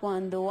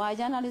cuando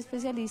vayan al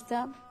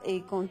especialista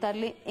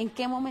contarle en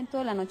qué momento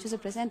de la noche se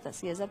presenta,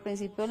 si es al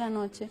principio de la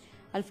noche,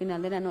 al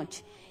final de la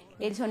noche.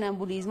 El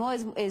sonambulismo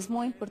es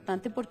muy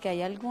importante porque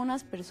hay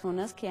algunas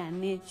personas que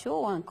han hecho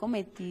o han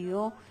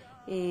cometido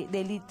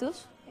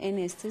delitos en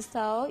este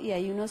estado y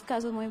hay unos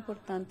casos muy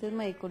importantes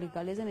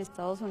médico-legales en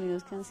Estados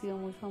Unidos que han sido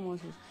muy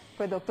famosos.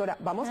 Pues doctora,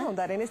 vamos a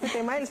ahondar en este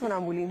tema del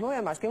sonambulismo,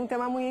 además que es un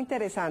tema muy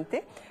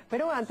interesante,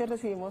 pero antes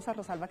recibimos a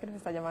Rosalba que nos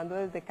está llamando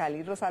desde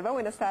Cali. Rosalba,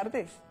 buenas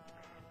tardes.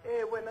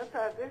 Buenas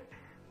tardes.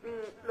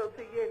 Lo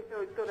siguiente,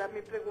 doctora,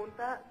 mi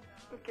pregunta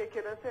que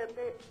quiero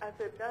hacerle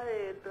acerca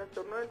del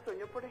trastorno del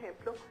sueño, por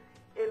ejemplo,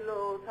 en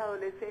los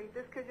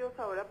adolescentes que ellos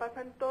ahora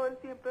pasan todo el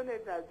tiempo en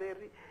el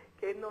Raspberry,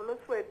 que no lo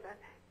sueltan,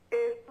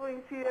 ¿esto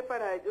incide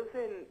para ellos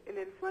en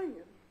el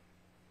sueño?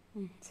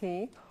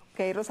 Sí,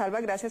 ok,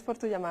 Rosalba, gracias por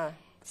tu llamada,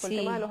 por el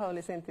tema de los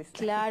adolescentes.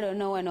 Claro,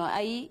 no, bueno,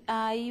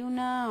 hay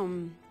una,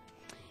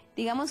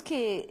 digamos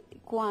que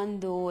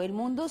cuando el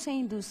mundo se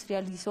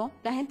industrializó,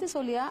 la gente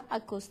solía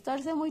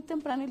acostarse muy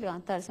temprano y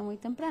levantarse muy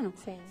temprano,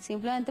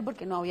 simplemente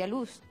porque no había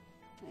luz.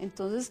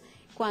 Entonces,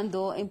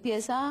 cuando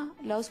empieza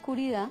la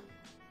oscuridad,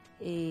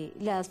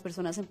 las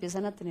personas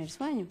empiezan a tener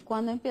sueño.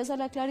 Cuando empieza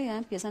la claridad,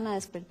 empiezan a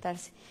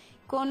despertarse.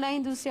 Con la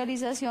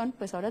industrialización,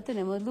 pues ahora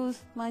tenemos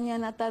luz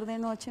mañana, tarde,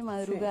 noche,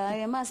 madrugada y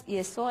demás, y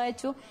esto ha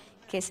hecho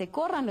que se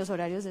corran los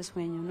horarios de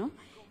sueño, ¿no?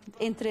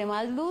 Entre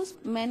más luz,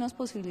 menos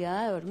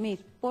posibilidad de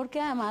dormir, porque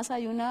además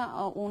hay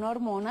una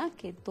hormona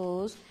que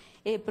todos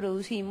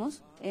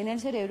producimos en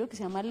el cerebro que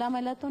se llama la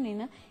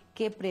melatonina,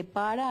 que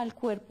prepara al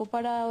cuerpo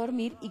para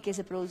dormir y que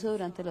se produce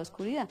durante la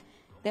oscuridad.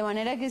 De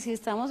manera que si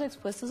estamos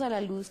expuestos a la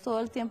luz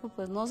todo el tiempo,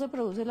 pues no se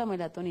produce la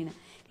melatonina.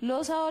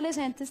 Los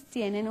adolescentes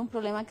tienen un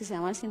problema que se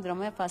llama el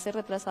síndrome de fase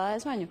retrasada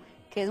de sueño,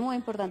 que es muy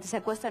importante. Se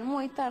acuestan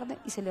muy tarde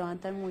y se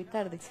levantan muy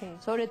tarde,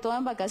 sobre todo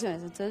en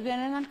vacaciones. Entonces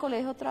vienen al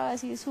colegio otra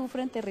vez y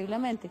sufren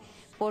terriblemente.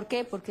 ¿Por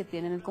qué? Porque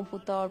tienen el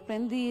computador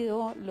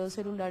prendido, los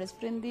celulares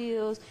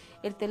prendidos,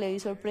 el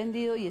televisor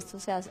prendido y esto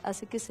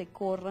hace que se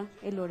corra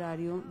el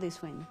horario de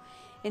sueño.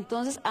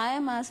 Entonces,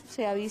 además,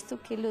 se ha visto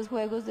que los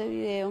juegos de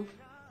video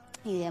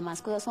y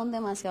demás cosas son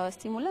demasiado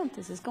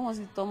estimulantes. Es como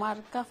si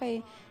tomar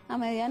café a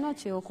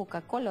medianoche o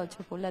Coca-Cola o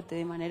chocolate,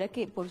 de manera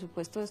que, por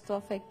supuesto, esto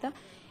afecta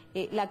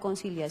la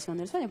conciliación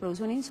del sueño,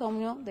 produce un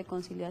insomnio de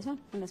conciliación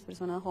en las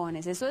personas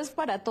jóvenes. Eso es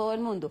para todo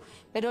el mundo,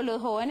 pero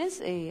los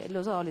jóvenes,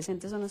 los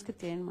adolescentes son los que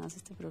tienen más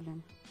este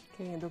problema.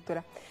 Qué bien,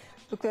 doctora.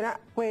 Doctora,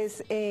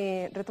 pues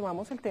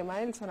retomamos el tema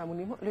del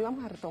sonambulismo, lo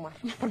íbamos a retomar,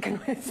 porque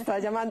nos está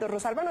llamando,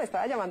 Rosalba nos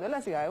estaba llamando de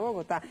la ciudad de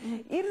Bogotá,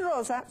 y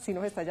Rosa sí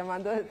nos está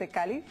llamando desde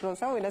Cali.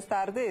 Rosa, buenas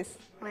tardes.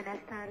 Buenas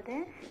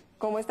tardes.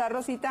 ¿Cómo está,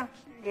 Rosita?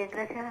 Bien,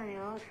 gracias a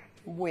Dios.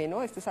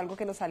 Bueno, esto es algo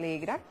que nos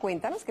alegra.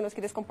 Cuéntanos, ¿qué nos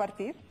quieres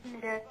compartir?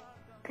 Mira,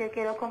 que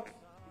quiero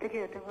compartir que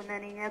yo tengo una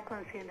niña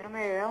con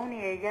síndrome de Down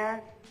y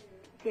ella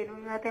tiene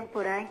una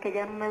temporada en que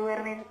ella no me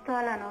duerme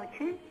toda la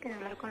noche. Quiero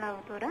hablar con la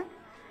doctora.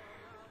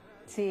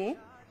 Sí.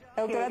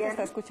 La doctora te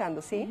está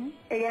escuchando, ¿sí?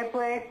 Ella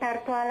puede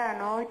estar toda la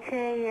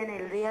noche y en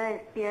el día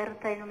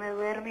despierta y no me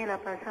duerme y la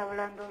pasa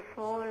hablando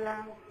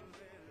sola.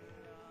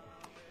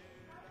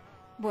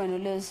 Bueno,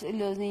 los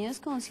niños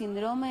con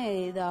síndrome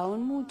de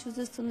Down, muchos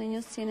de estos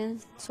niños tienen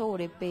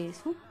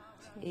sobrepeso,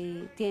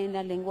 tienen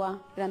la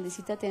lengua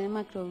grandecita, tienen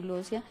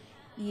macroglosia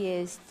y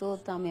esto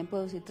también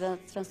puede producir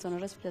trastornos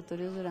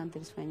respiratorios durante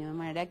el sueño, de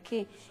manera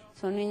que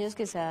son niños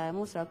que se ha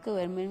demostrado que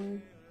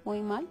duermen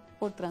muy mal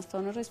por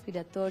trastornos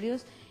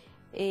respiratorios.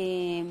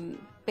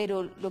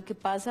 Pero lo que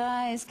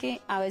pasa es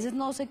que a veces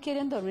no se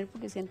quieren dormir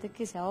porque sienten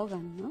que se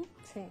ahogan, ¿no?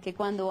 Sí. Que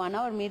cuando van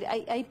a dormir,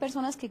 hay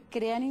personas que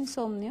crean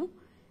insomnio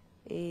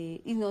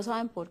y no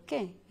saben por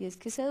qué, y es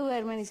que se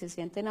duermen y se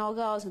sienten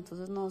ahogados,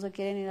 entonces no se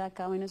quieren ir a la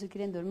cama y no se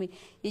quieren dormir,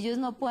 y ellos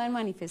no pueden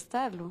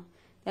manifestarlo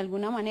de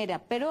alguna manera,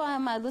 pero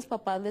además los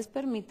papás les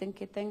permiten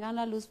que tengan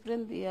la luz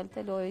prendida, el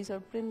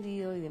televisor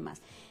prendido y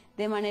demás,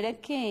 de manera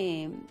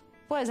que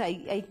pues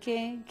hay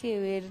que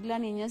ver la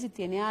niña si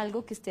tiene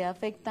algo que esté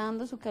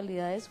afectando su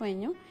calidad de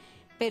sueño,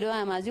 pero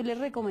además yo les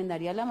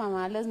recomendaría a la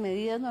mamá las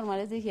medidas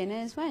normales de higiene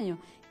de sueño,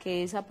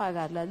 que es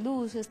apagar las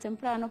luces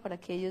temprano para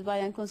que ellos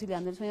vayan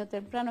conciliando el sueño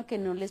temprano, que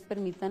no les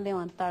permitan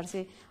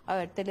levantarse a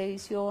ver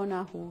televisión,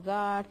 a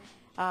jugar,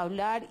 a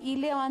hablar y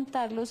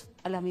levantarlos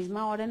a la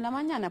misma hora en la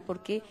mañana,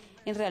 porque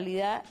en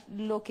realidad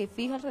lo que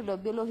fija el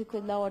reloj biológico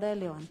es la hora de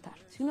levantar.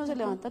 Si uno se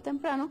levanta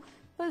temprano,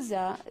 pues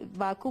ya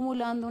va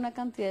acumulando una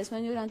cantidad de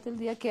sueño durante el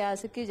día que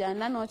hace que ya en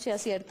la noche a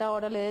cierta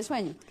hora le dé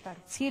sueño. Claro.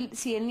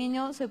 Si el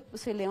niño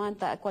se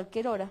levanta a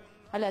cualquier hora,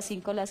 a las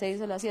 5, a las 6,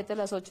 a las 7, a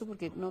las 8,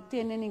 porque no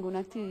tiene ninguna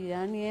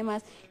actividad ni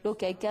demás, lo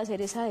que hay que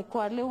hacer es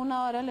adecuarle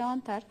una hora a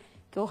levantar,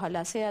 que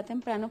ojalá sea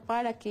temprano,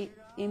 para que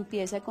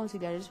empiece a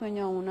conciliar el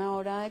sueño a una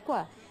hora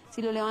adecuada.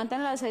 Si lo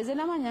levantan a las 6 de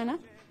la mañana,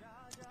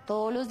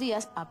 todos los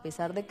días, a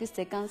pesar de que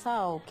esté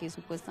cansado o que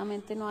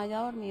supuestamente no haya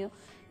dormido,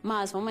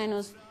 más o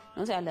menos,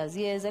 no sé, a las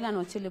 10 de la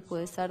noche le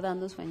puede estar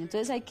dando sueño.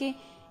 Entonces hay que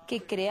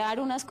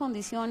crear unas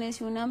condiciones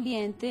y un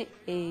ambiente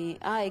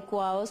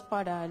adecuados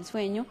para el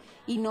sueño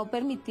y no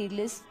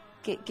permitirles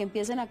que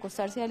empiecen a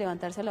acostarse y a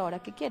levantarse a la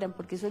hora que quieran,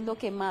 porque eso es lo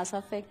que más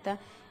afecta,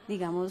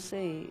 digamos,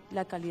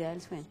 la calidad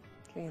del sueño.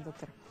 Qué bien,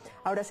 doctora.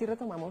 Ahora sí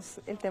retomamos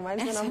el tema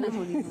del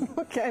sonambulismo,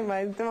 que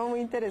además es un tema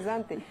muy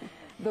interesante.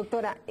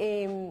 Doctora,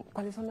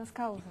 ¿cuáles son las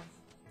causas?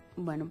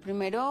 Bueno,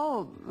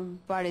 primero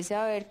parece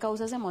haber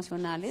causas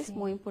emocionales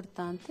muy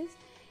importantes,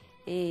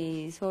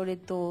 sobre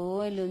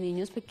todo en los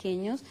niños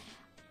pequeños.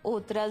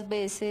 Otras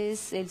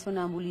veces el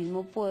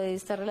sonambulismo puede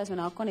estar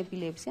relacionado con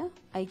epilepsia.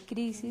 Hay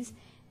crisis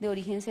de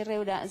origen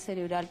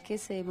cerebral que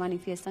se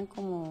manifiestan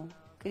como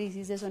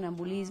crisis de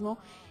sonambulismo.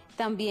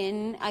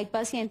 También hay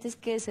pacientes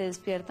que se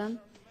despiertan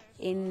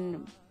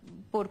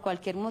por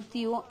cualquier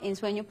motivo en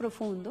sueño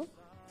profundo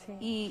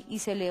y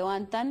se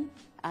levantan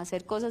a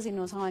hacer cosas y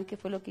no saben qué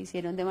fue lo que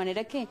hicieron. De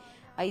manera que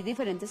hay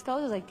diferentes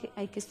causas,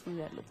 hay que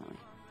estudiarlo también.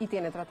 ¿Y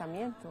tiene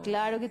tratamiento?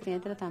 Claro que tiene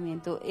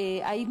tratamiento.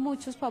 Hay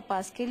muchos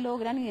papás que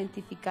logran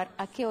identificar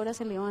a qué hora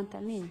se levanta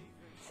el niño.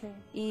 Sí.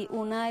 Y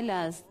una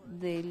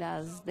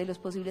de los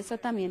posibles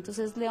tratamientos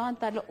es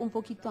levantarlo un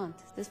poquito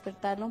antes,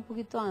 despertarlo un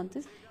poquito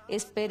antes,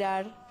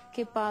 esperar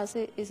que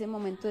pase ese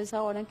momento,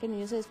 esa hora en que el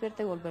niño se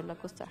despierta y volverlo a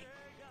acostar.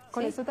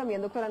 Con esto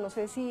también, doctora, no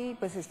sé si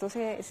pues esto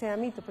sea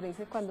mito, pero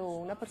dice cuando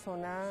una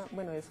persona,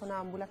 bueno, es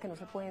sonámbula, que no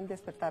se pueden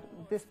despertar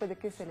después de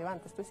que se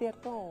levanta. ¿Esto es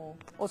cierto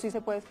o sí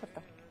se puede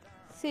despertar?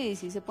 Sí,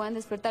 sí se pueden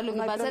despertar. Lo que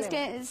pasa es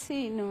que,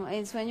 sí, no,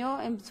 en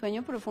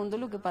sueño profundo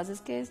lo que pasa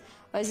es que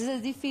a veces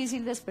es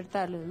difícil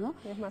despertarlos, ¿no?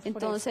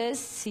 Entonces,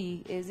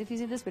 sí, es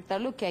difícil despertar.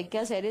 Lo que hay que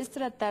hacer es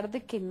tratar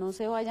de que no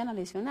se vayan a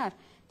lesionar.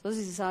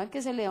 Entonces, si se saben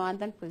que se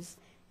levantan, pues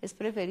es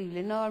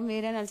preferible no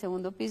dormir en el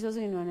segundo piso,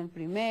 sino en el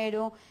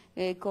primero,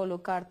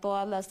 colocar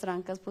todas las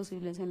trancas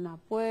posibles en la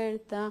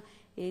puerta,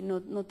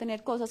 no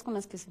tener cosas con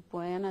las que se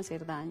puedan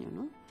hacer daño,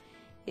 ¿no?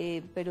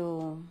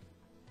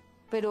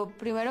 Pero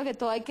primero que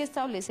todo hay que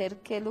establecer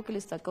qué es lo que le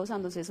está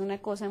causando, si es una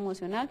cosa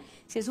emocional,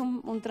 si es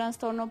un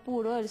trastorno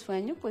puro del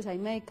sueño, pues hay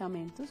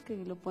medicamentos que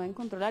lo pueden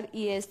controlar,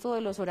 y esto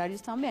de los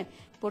horarios también,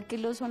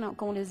 porque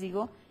como les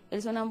digo,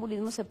 el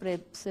sonambulismo se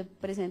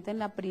presenta en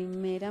la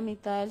primera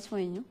mitad del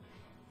sueño,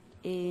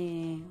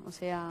 o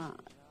sea,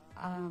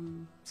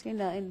 sí,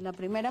 en la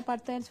primera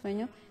parte del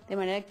sueño, de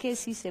manera que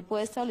si se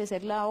puede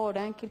establecer la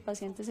hora en que el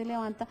paciente se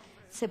levanta,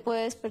 se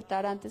puede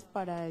despertar antes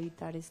para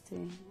evitar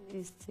este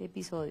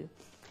episodio.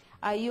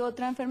 Hay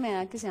otra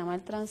enfermedad que se llama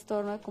el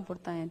trastorno de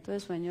comportamiento de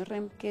sueño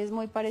REM, que es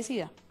muy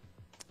parecida.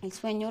 El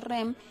sueño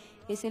REM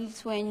es el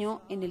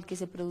sueño en el que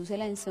se produce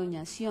la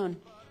ensoñación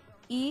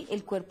y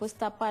el cuerpo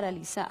está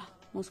paralizado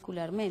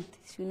muscularmente.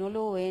 Si uno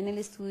lo ve en el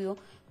estudio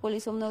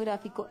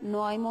polisomnográfico,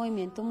 no hay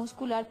movimiento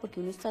muscular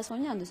porque uno está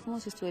soñando, es como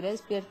si estuviera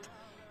despierto.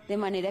 De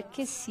manera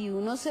que si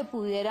uno se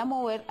pudiera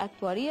mover,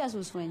 actuaría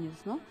sus sueños,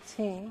 ¿no?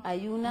 Sí.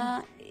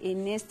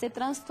 En este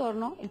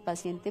trastorno, el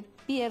paciente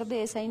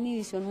pierde esa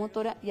inhibición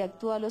motora y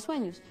actúa los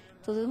sueños.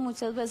 Entonces,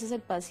 muchas veces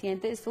el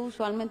paciente, esto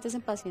usualmente es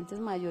en pacientes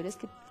mayores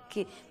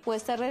que puede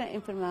estar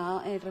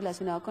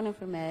relacionado con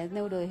enfermedades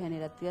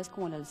neurodegenerativas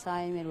como el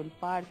Alzheimer o el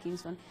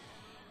Parkinson,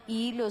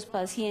 y los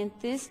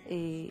pacientes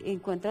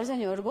encuentran al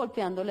señor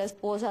golpeando a la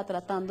esposa,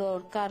 tratando de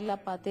ahorcarla,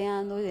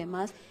 pateando y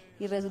demás,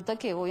 y resulta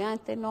que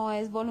obviamente no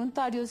es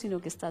voluntario,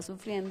 sino que está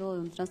sufriendo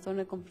de un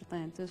trastorno de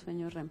comportamiento de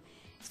sueño REM.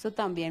 Esto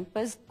también,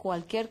 pues,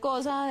 cualquier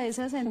cosa de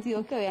ese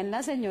sentido que vean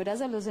las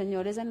señoras o los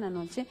señores en la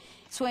noche,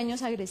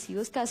 sueños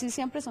agresivos, casi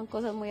siempre son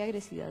cosas muy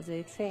agresivas,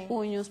 de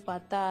puños,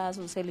 patadas,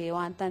 o se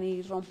levantan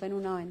y rompen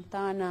una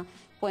ventana,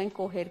 pueden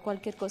coger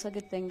cualquier cosa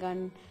que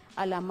tengan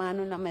a la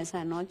mano en la mesa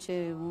de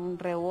noche, un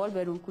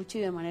revólver, un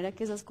cuchillo, de manera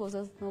que esas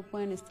cosas no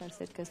pueden estar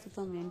cerca. Esto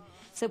también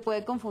se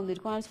puede confundir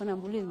con el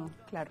sonambulismo.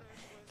 Claro.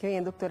 Qué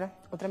bien, doctora.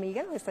 Otra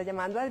amiga me está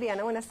llamando,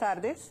 Adriana, buenas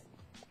tardes.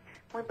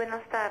 Muy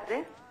buenas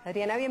tardes.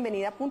 Adriana,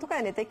 bienvenida a Punto,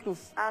 Cadeneta y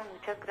Cruz.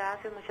 Muchas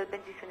gracias, muchas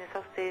bendiciones a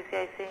ustedes y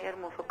a ese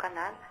hermoso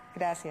canal.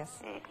 Gracias.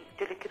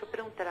 Yo le quiero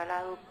preguntar a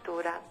la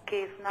doctora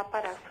qué es una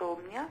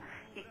parasomnia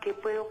y qué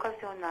puede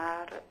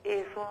ocasionar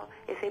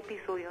ese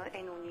episodio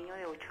en un niño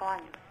de 8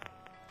 años.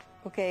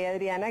 Ok,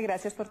 Adriana,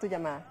 gracias por tu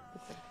llamada.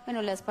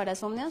 Bueno, las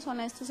parasomnias son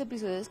estos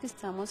episodios que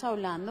estamos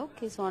hablando,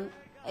 que son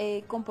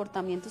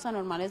comportamientos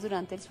anormales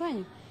durante el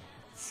sueño.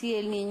 Si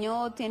el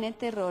niño tiene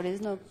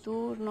terrores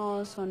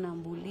nocturnos,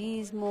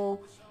 sonambulismo,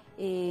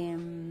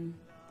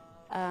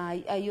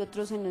 hay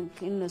otros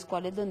en los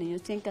cuales los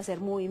niños tienen que hacer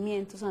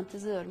movimientos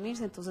antes de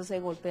dormirse, entonces se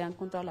golpean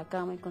contra la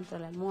cama y contra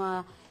la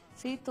almohada.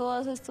 Sí,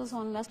 todas estas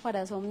son las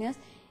parasomnias.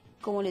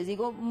 Como les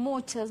digo,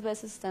 muchas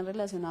veces están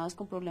relacionados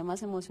con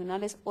problemas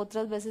emocionales,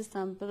 otras veces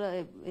están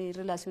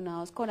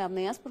relacionados con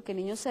apneas, porque el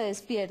niño se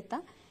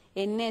despierta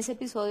en ese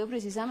episodio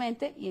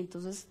precisamente y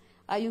entonces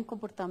hay un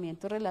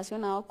comportamiento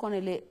relacionado con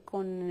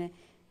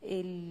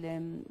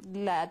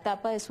la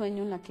etapa de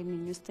sueño en la que el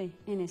niño esté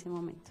en ese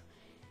momento.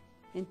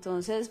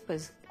 Entonces,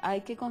 pues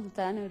hay que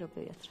consultar al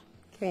neuropediatra.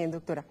 Qué bien,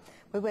 doctora.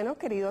 Pues bueno,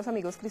 queridos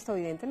amigos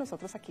cristovidentes,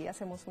 nosotros aquí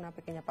hacemos una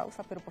pequeña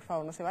pausa, pero por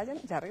favor no se vayan,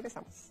 ya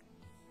regresamos.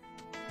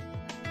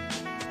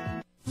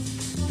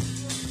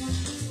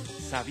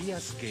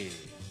 ¿Sabías que?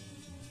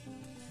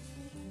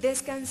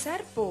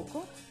 Descansar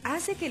poco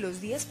hace que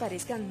los días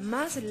parezcan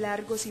más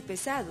largos y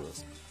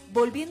pesados,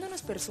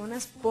 volviéndonos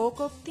personas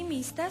poco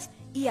optimistas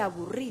y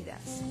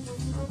aburridas.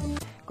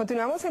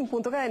 Continuamos en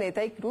Punto,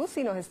 Cadeneta y Cruz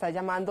y nos está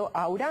llamando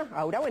Aura.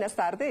 Aura, buenas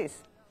tardes.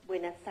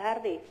 Buenas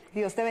tardes.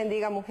 Dios te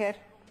bendiga, mujer.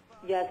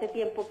 Yo hace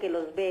tiempo que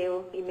los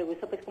veo y me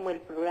gusta pues como el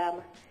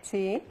programa.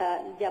 Sí.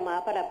 Está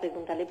llamada para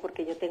preguntarle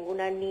porque yo tengo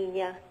una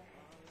niña,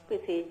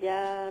 pues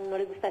ella no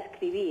le gusta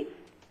escribir.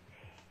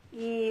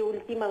 Y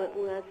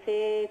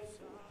hace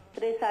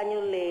 3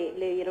 años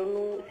le dieron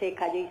se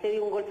cayó y se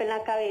dio un golpe en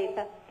la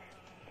cabeza.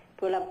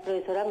 Pero la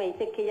profesora me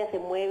dice que ella se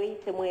mueve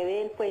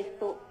del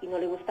puesto y no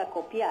le gusta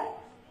copiar.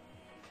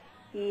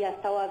 Y ha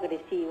estado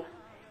agresiva.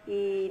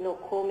 Y no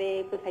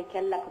come, pues hay que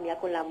darle la comida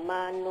con la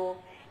mano.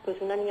 Pues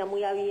una niña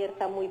muy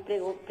abierta, muy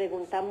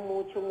pregunta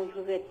mucho, muy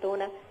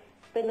juguetona.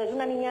 Pues no es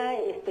una niña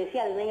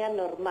especial, es una niña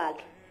normal.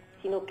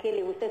 Sino que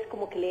le gusta es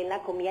como que le den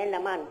la comida en la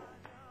mano.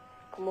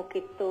 Como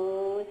que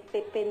todo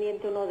esté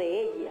pendiente uno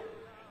de ella.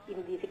 Y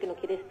dice que no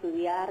quiere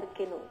estudiar,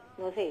 que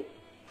no sé.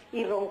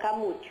 Y ronca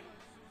mucho.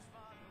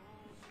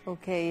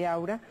 Ok,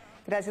 Aura.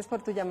 Gracias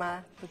por tu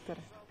llamada, doctora.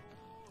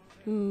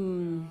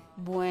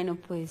 Bueno,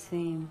 pues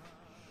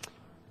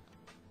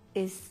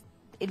es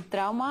el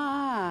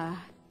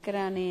trauma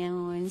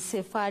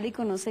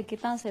craneoencefálico, no sé qué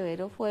tan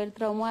severo fue el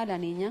trauma de la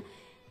niña,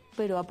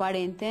 pero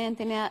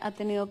aparentemente ha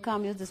tenido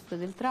cambios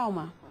después del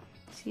trauma,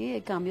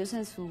 ¿sí? Cambios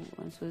en su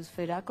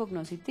esfera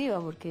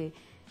cognitiva, porque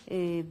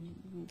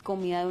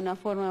comía de una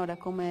forma, ahora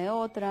come de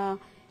otra,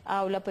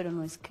 habla pero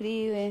no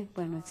escribe,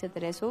 bueno,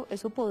 etcétera.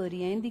 Eso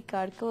podría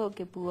indicar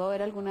que pudo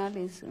haber una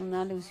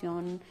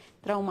lesión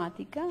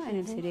traumática en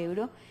el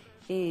cerebro.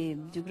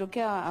 Yo creo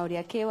que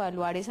habría que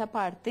evaluar esa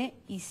parte,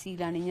 y si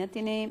la niña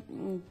tiene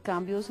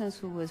cambios en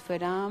su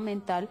esfera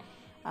mental,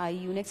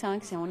 hay un examen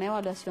que se llama una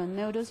evaluación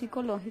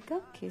neuropsicológica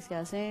que se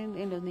hace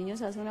en los niños,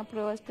 se hace una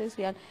prueba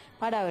especial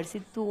para ver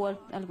si tuvo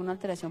alguna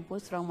alteración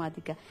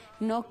postraumática.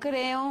 No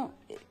creo,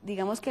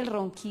 digamos que el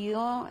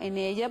ronquido en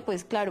ella,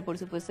 pues claro, por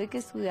supuesto hay que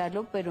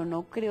estudiarlo, pero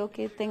no creo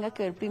que tenga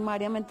que ver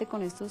primariamente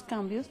con estos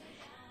cambios,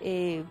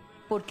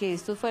 porque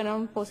estos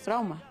fueron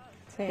postrauma.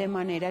 Sí. De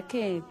manera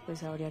que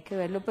pues habría que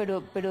verlo,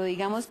 pero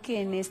digamos que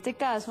en este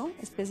caso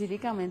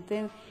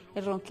específicamente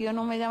el ronquido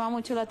no me llama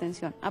mucho la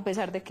atención, a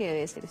pesar de que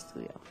debe ser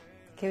estudiado.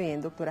 Qué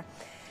bien, doctora.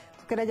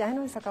 Doctora, ya se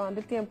nos está acabando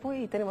el tiempo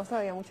y tenemos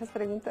todavía muchas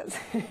preguntas.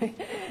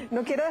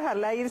 No quiero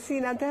dejarla ir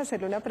sin antes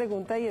hacerle una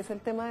pregunta, y es el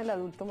tema del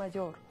adulto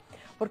mayor.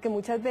 Porque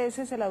muchas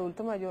veces el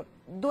adulto mayor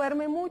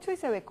duerme mucho y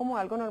se ve como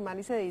algo normal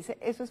y se dice,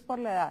 eso es por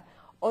la edad.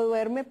 O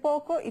duerme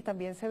poco y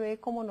también se ve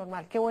como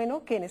normal. Qué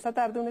bueno que en esta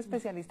tarde un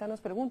especialista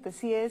nos pregunte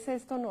si es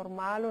esto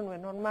normal o no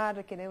es normal,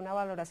 requiere de una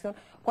valoración,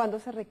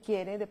 ¿cuándo se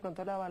requiere de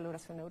pronto la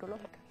valoración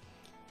neurológica?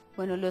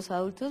 Bueno, los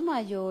adultos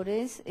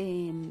mayores,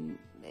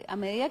 a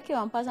medida que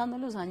van pasando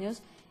los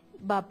años,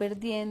 va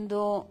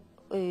perdiendo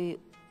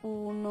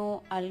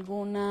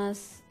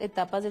algunas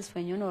etapas del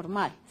sueño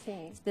normal.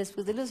 Sí.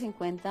 Después de los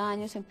 50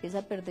 años empieza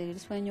a perder el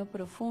sueño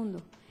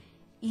profundo,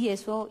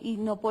 y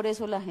no por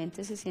eso la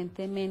gente se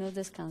siente menos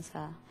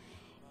descansada.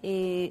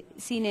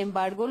 Sin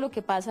embargo, lo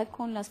que pasa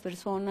con las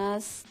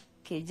personas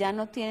que ya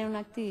no tienen una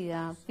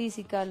actividad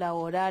física,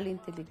 laboral,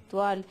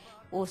 intelectual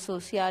o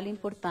social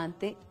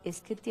importante,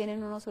 es que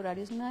tienen unos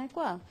horarios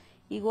inadecuados.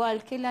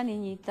 Igual que la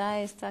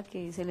niñita esta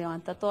que se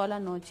levanta toda la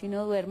noche y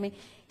no duerme,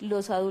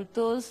 los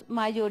adultos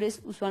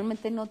mayores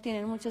usualmente no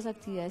tienen muchas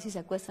actividades y se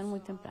acuestan muy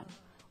temprano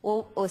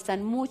o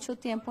están mucho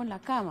tiempo en la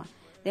cama.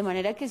 De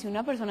manera que si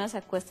una persona se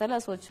acuesta a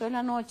las 8 de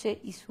la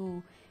noche y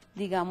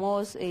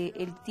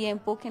el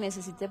tiempo que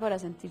necesite para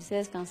sentirse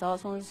descansado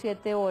son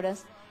 7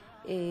 horas,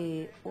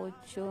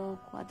 4,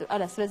 a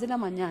las 3 de la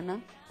mañana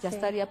ya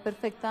estaría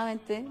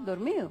perfectamente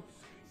dormido.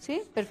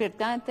 ¿Sí?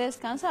 Perfectamente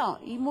descansado,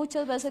 y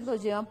muchas veces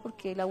los llevan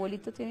porque el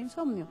abuelito tiene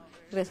insomnio,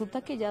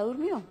 resulta que ya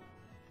durmió,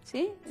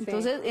 ¿sí?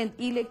 Entonces,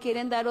 y le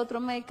quieren dar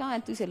otro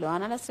medicamento y se lo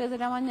dan a las 3 de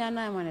la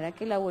mañana, de manera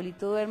que el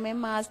abuelito duerme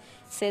más,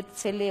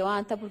 se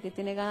levanta porque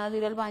tiene ganas de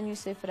ir al baño y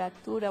se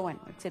fractura, bueno,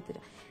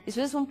 etcétera.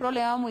 Eso es un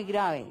problema muy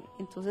grave.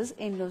 Entonces,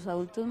 en los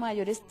adultos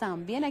mayores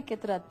también hay que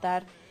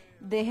tratar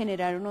de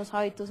generar unos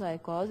hábitos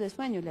adecuados de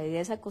sueño. La idea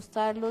es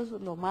acostarlos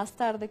lo más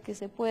tarde que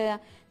se pueda,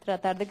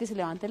 tratar de que se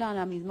levanten a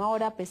la misma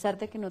hora, a pesar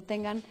de que no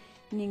tengan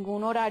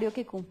ningún horario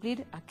que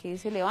cumplir. ¿A qué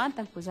se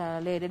levantan? Pues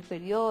a leer el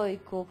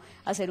periódico,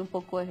 a hacer un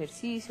poco de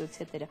ejercicio,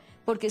 etcétera.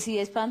 Porque si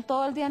están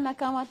todo el día en la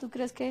cama, ¿tú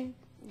crees que...?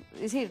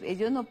 Es decir,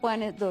 ellos no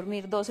pueden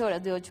dormir 12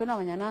 horas, de 8 de la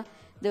mañana,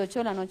 de 8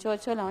 de la noche a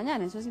 8 de la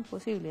mañana, eso es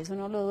imposible, eso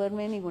no lo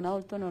duerme ningún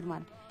adulto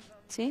normal.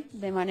 ¿Sí?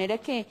 De manera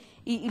que,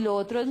 y lo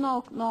otro es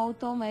no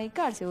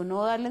automedicarse o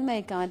no darles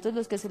medicamentos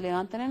los que se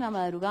levantan en la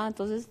madrugada,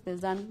 entonces les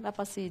dan la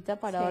pastillita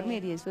para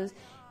dormir, y eso es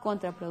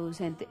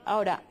contraproducente.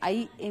 Ahora,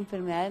 hay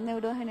enfermedades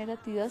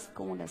neurodegenerativas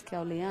como las que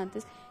hablé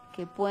antes,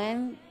 que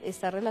pueden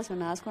estar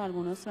relacionadas con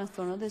algunos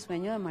trastornos de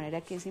sueño, de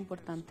manera que es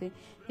importante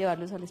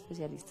llevarlos al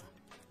especialista.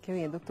 Qué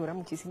bien, doctora,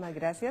 muchísimas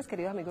gracias.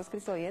 Queridos amigos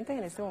cristoyentes,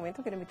 en este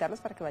momento quiero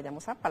invitarlos para que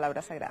vayamos a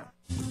Palabra Sagrada.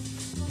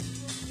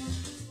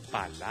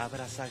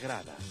 Palabra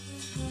Sagrada.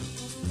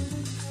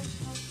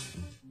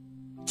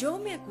 Yo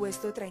me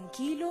acuesto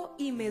tranquilo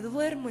y me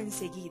duermo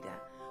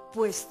enseguida,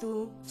 pues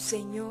tú,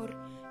 Señor,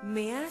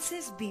 me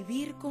haces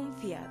vivir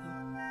confiado.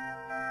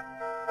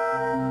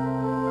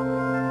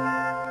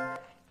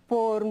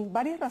 Por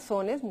varias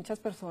razones, muchas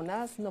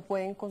personas no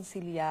pueden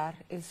conciliar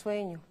el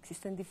sueño.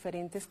 Existen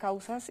diferentes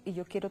causas y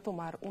yo quiero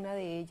tomar una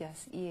de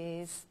ellas,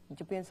 y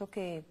yo pienso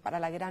que para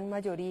la gran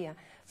mayoría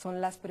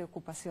son las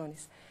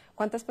preocupaciones.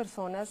 ¿Cuántas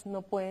personas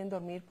no pueden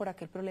dormir por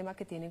aquel problema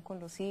que tienen con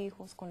los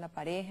hijos, con la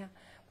pareja,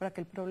 por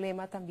aquel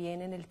problema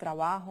también en el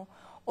trabajo,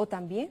 o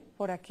también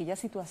por aquella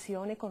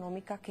situación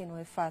económica que no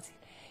es fácil?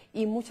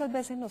 Y muchas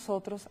veces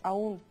nosotros,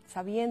 aún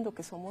sabiendo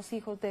que somos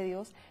hijos de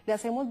Dios, le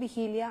hacemos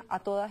vigilia a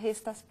todas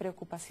estas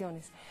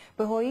preocupaciones.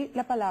 Pues hoy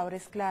la palabra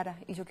es clara,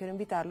 y yo quiero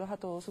invitarlos a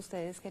todos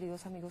ustedes,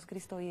 queridos amigos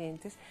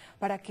cristovidentes,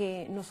 para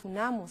que nos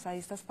unamos a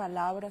estas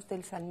palabras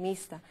del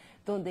salmista,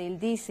 donde él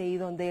dice y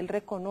donde él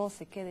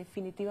reconoce que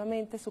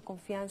definitivamente su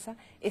confianza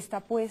está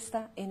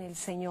puesta en el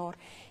Señor,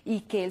 y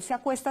que él se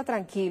acuesta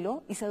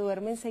tranquilo y se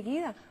duerme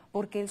enseguida,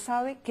 porque él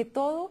sabe que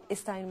todo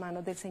está en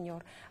manos del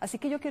Señor. Así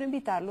que yo quiero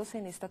invitarlos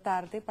en esta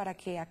tarde para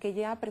que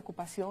aquella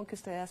preocupación que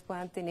ustedes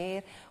puedan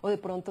tener, o de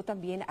pronto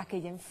también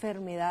aquella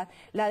enfermedad,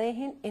 la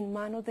dejen en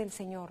manos del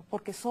Señor,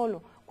 porque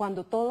solo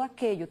cuando todo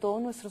aquello,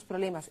 todos nuestros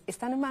problemas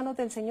están en manos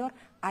del Señor,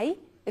 ahí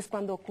es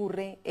cuando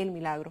ocurre el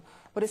milagro.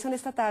 Por eso en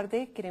esta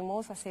tarde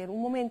queremos hacer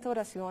un momento de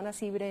oración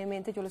así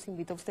brevemente. Yo los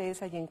invito a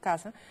ustedes allí en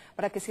casa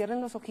para que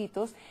cierren los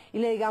ojitos y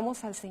le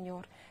digamos al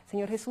Señor: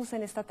 Señor Jesús,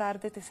 en esta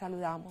tarde te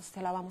saludamos, te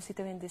alabamos y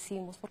te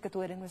bendecimos, porque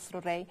tú eres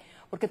nuestro Rey,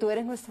 porque tú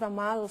eres nuestro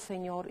amado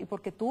Señor, y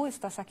porque tú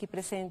estás aquí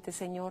presente,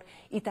 Señor,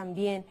 y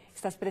también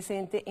estás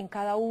presente en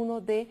cada uno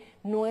de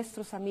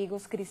nuestros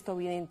amigos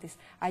cristovidentes,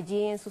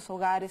 allí en sus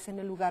hogares, en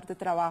el lugar de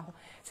trabajo.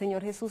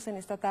 Señor Jesús, en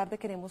esta tarde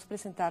queremos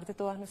presentarte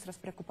todas nuestras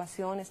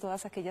preocupaciones,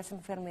 todas aquellas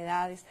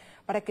enfermedades,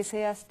 para que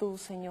seas tú,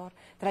 Señor,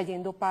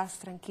 trayendo paz,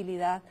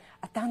 tranquilidad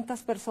a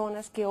tantas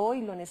personas que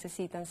hoy lo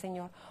necesitan,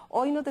 Señor.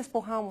 Hoy nos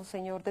despojamos,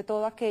 Señor, de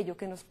todo aquello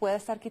que nos pueda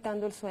estar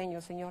quitando el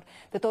sueño, Señor,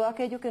 de todo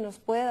aquello que nos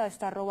pueda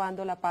estar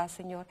robando la paz,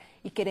 Señor,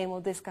 y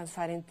queremos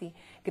descansar en ti.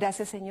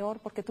 Gracias, Señor,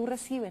 porque tú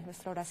recibes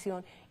nuestra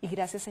oración, y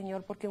gracias,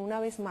 Señor, porque una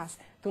vez más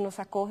tú nos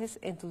acoges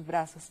en tus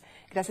brazos.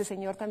 Gracias,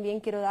 Señor, también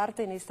quiero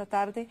darte en esta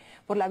tarde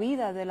por la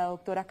vida de la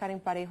doctora Karen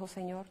Parejo,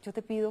 Señor. Yo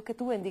te pido que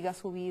tú bendigas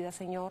su vida,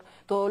 Señor,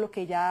 todo lo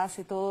que ella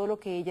hace, todo lo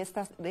que ella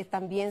está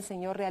también,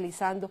 Señor,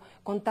 realizando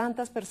con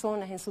tantas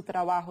personas en su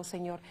trabajo,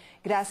 Señor.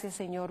 Gracias,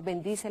 Señor,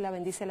 bendícela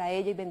a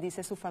ella y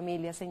bendice a su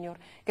familia, Señor.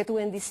 Que tu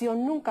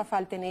bendición nunca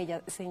falte en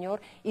ella,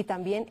 Señor, y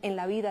también en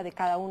la vida de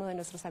cada uno de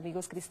nuestros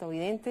amigos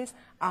cristovidentes.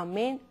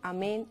 Amén,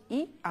 amén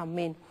y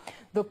amén.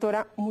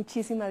 Doctora,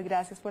 muchísimas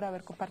gracias por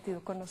haber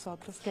compartido con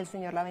nosotros. Que el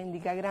Señor la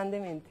bendiga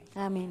grandemente.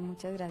 Amén,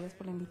 muchas gracias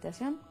por la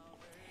invitación.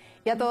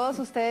 Y a todos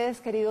ustedes,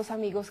 queridos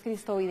amigos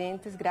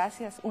cristovidentes,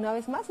 gracias. Una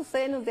vez más,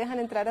 ustedes nos dejan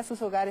entrar a sus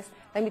hogares.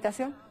 La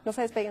invitación, no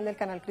se despeguen del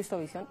canal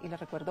Cristovisión. Y les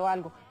recuerdo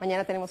algo,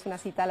 mañana tenemos una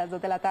cita a las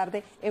 2 de la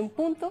tarde en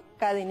Punto,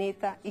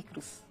 Cadeneta y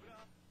Cruz.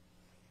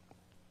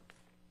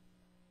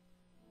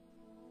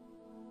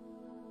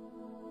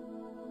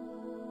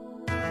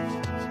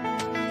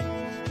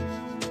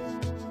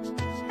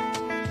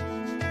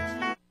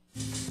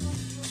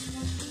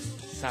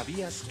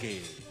 ¿Sabías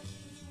que?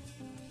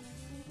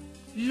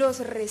 Los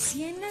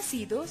recién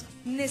nacidos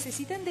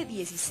necesitan de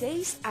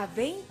 16 a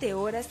 20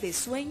 horas de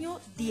sueño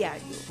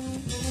diario.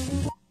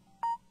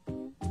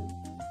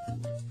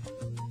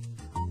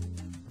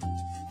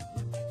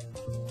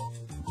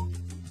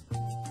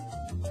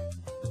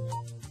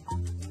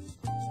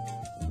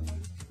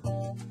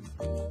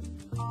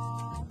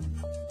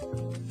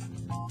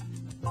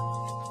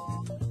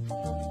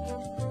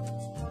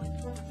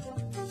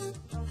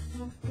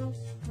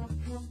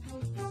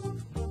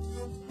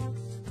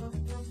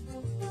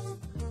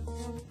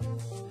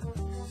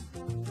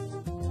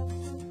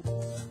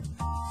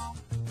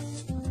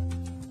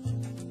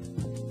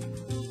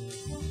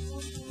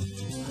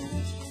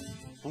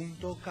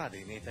 Punto,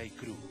 Cadeneta y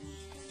Cruz.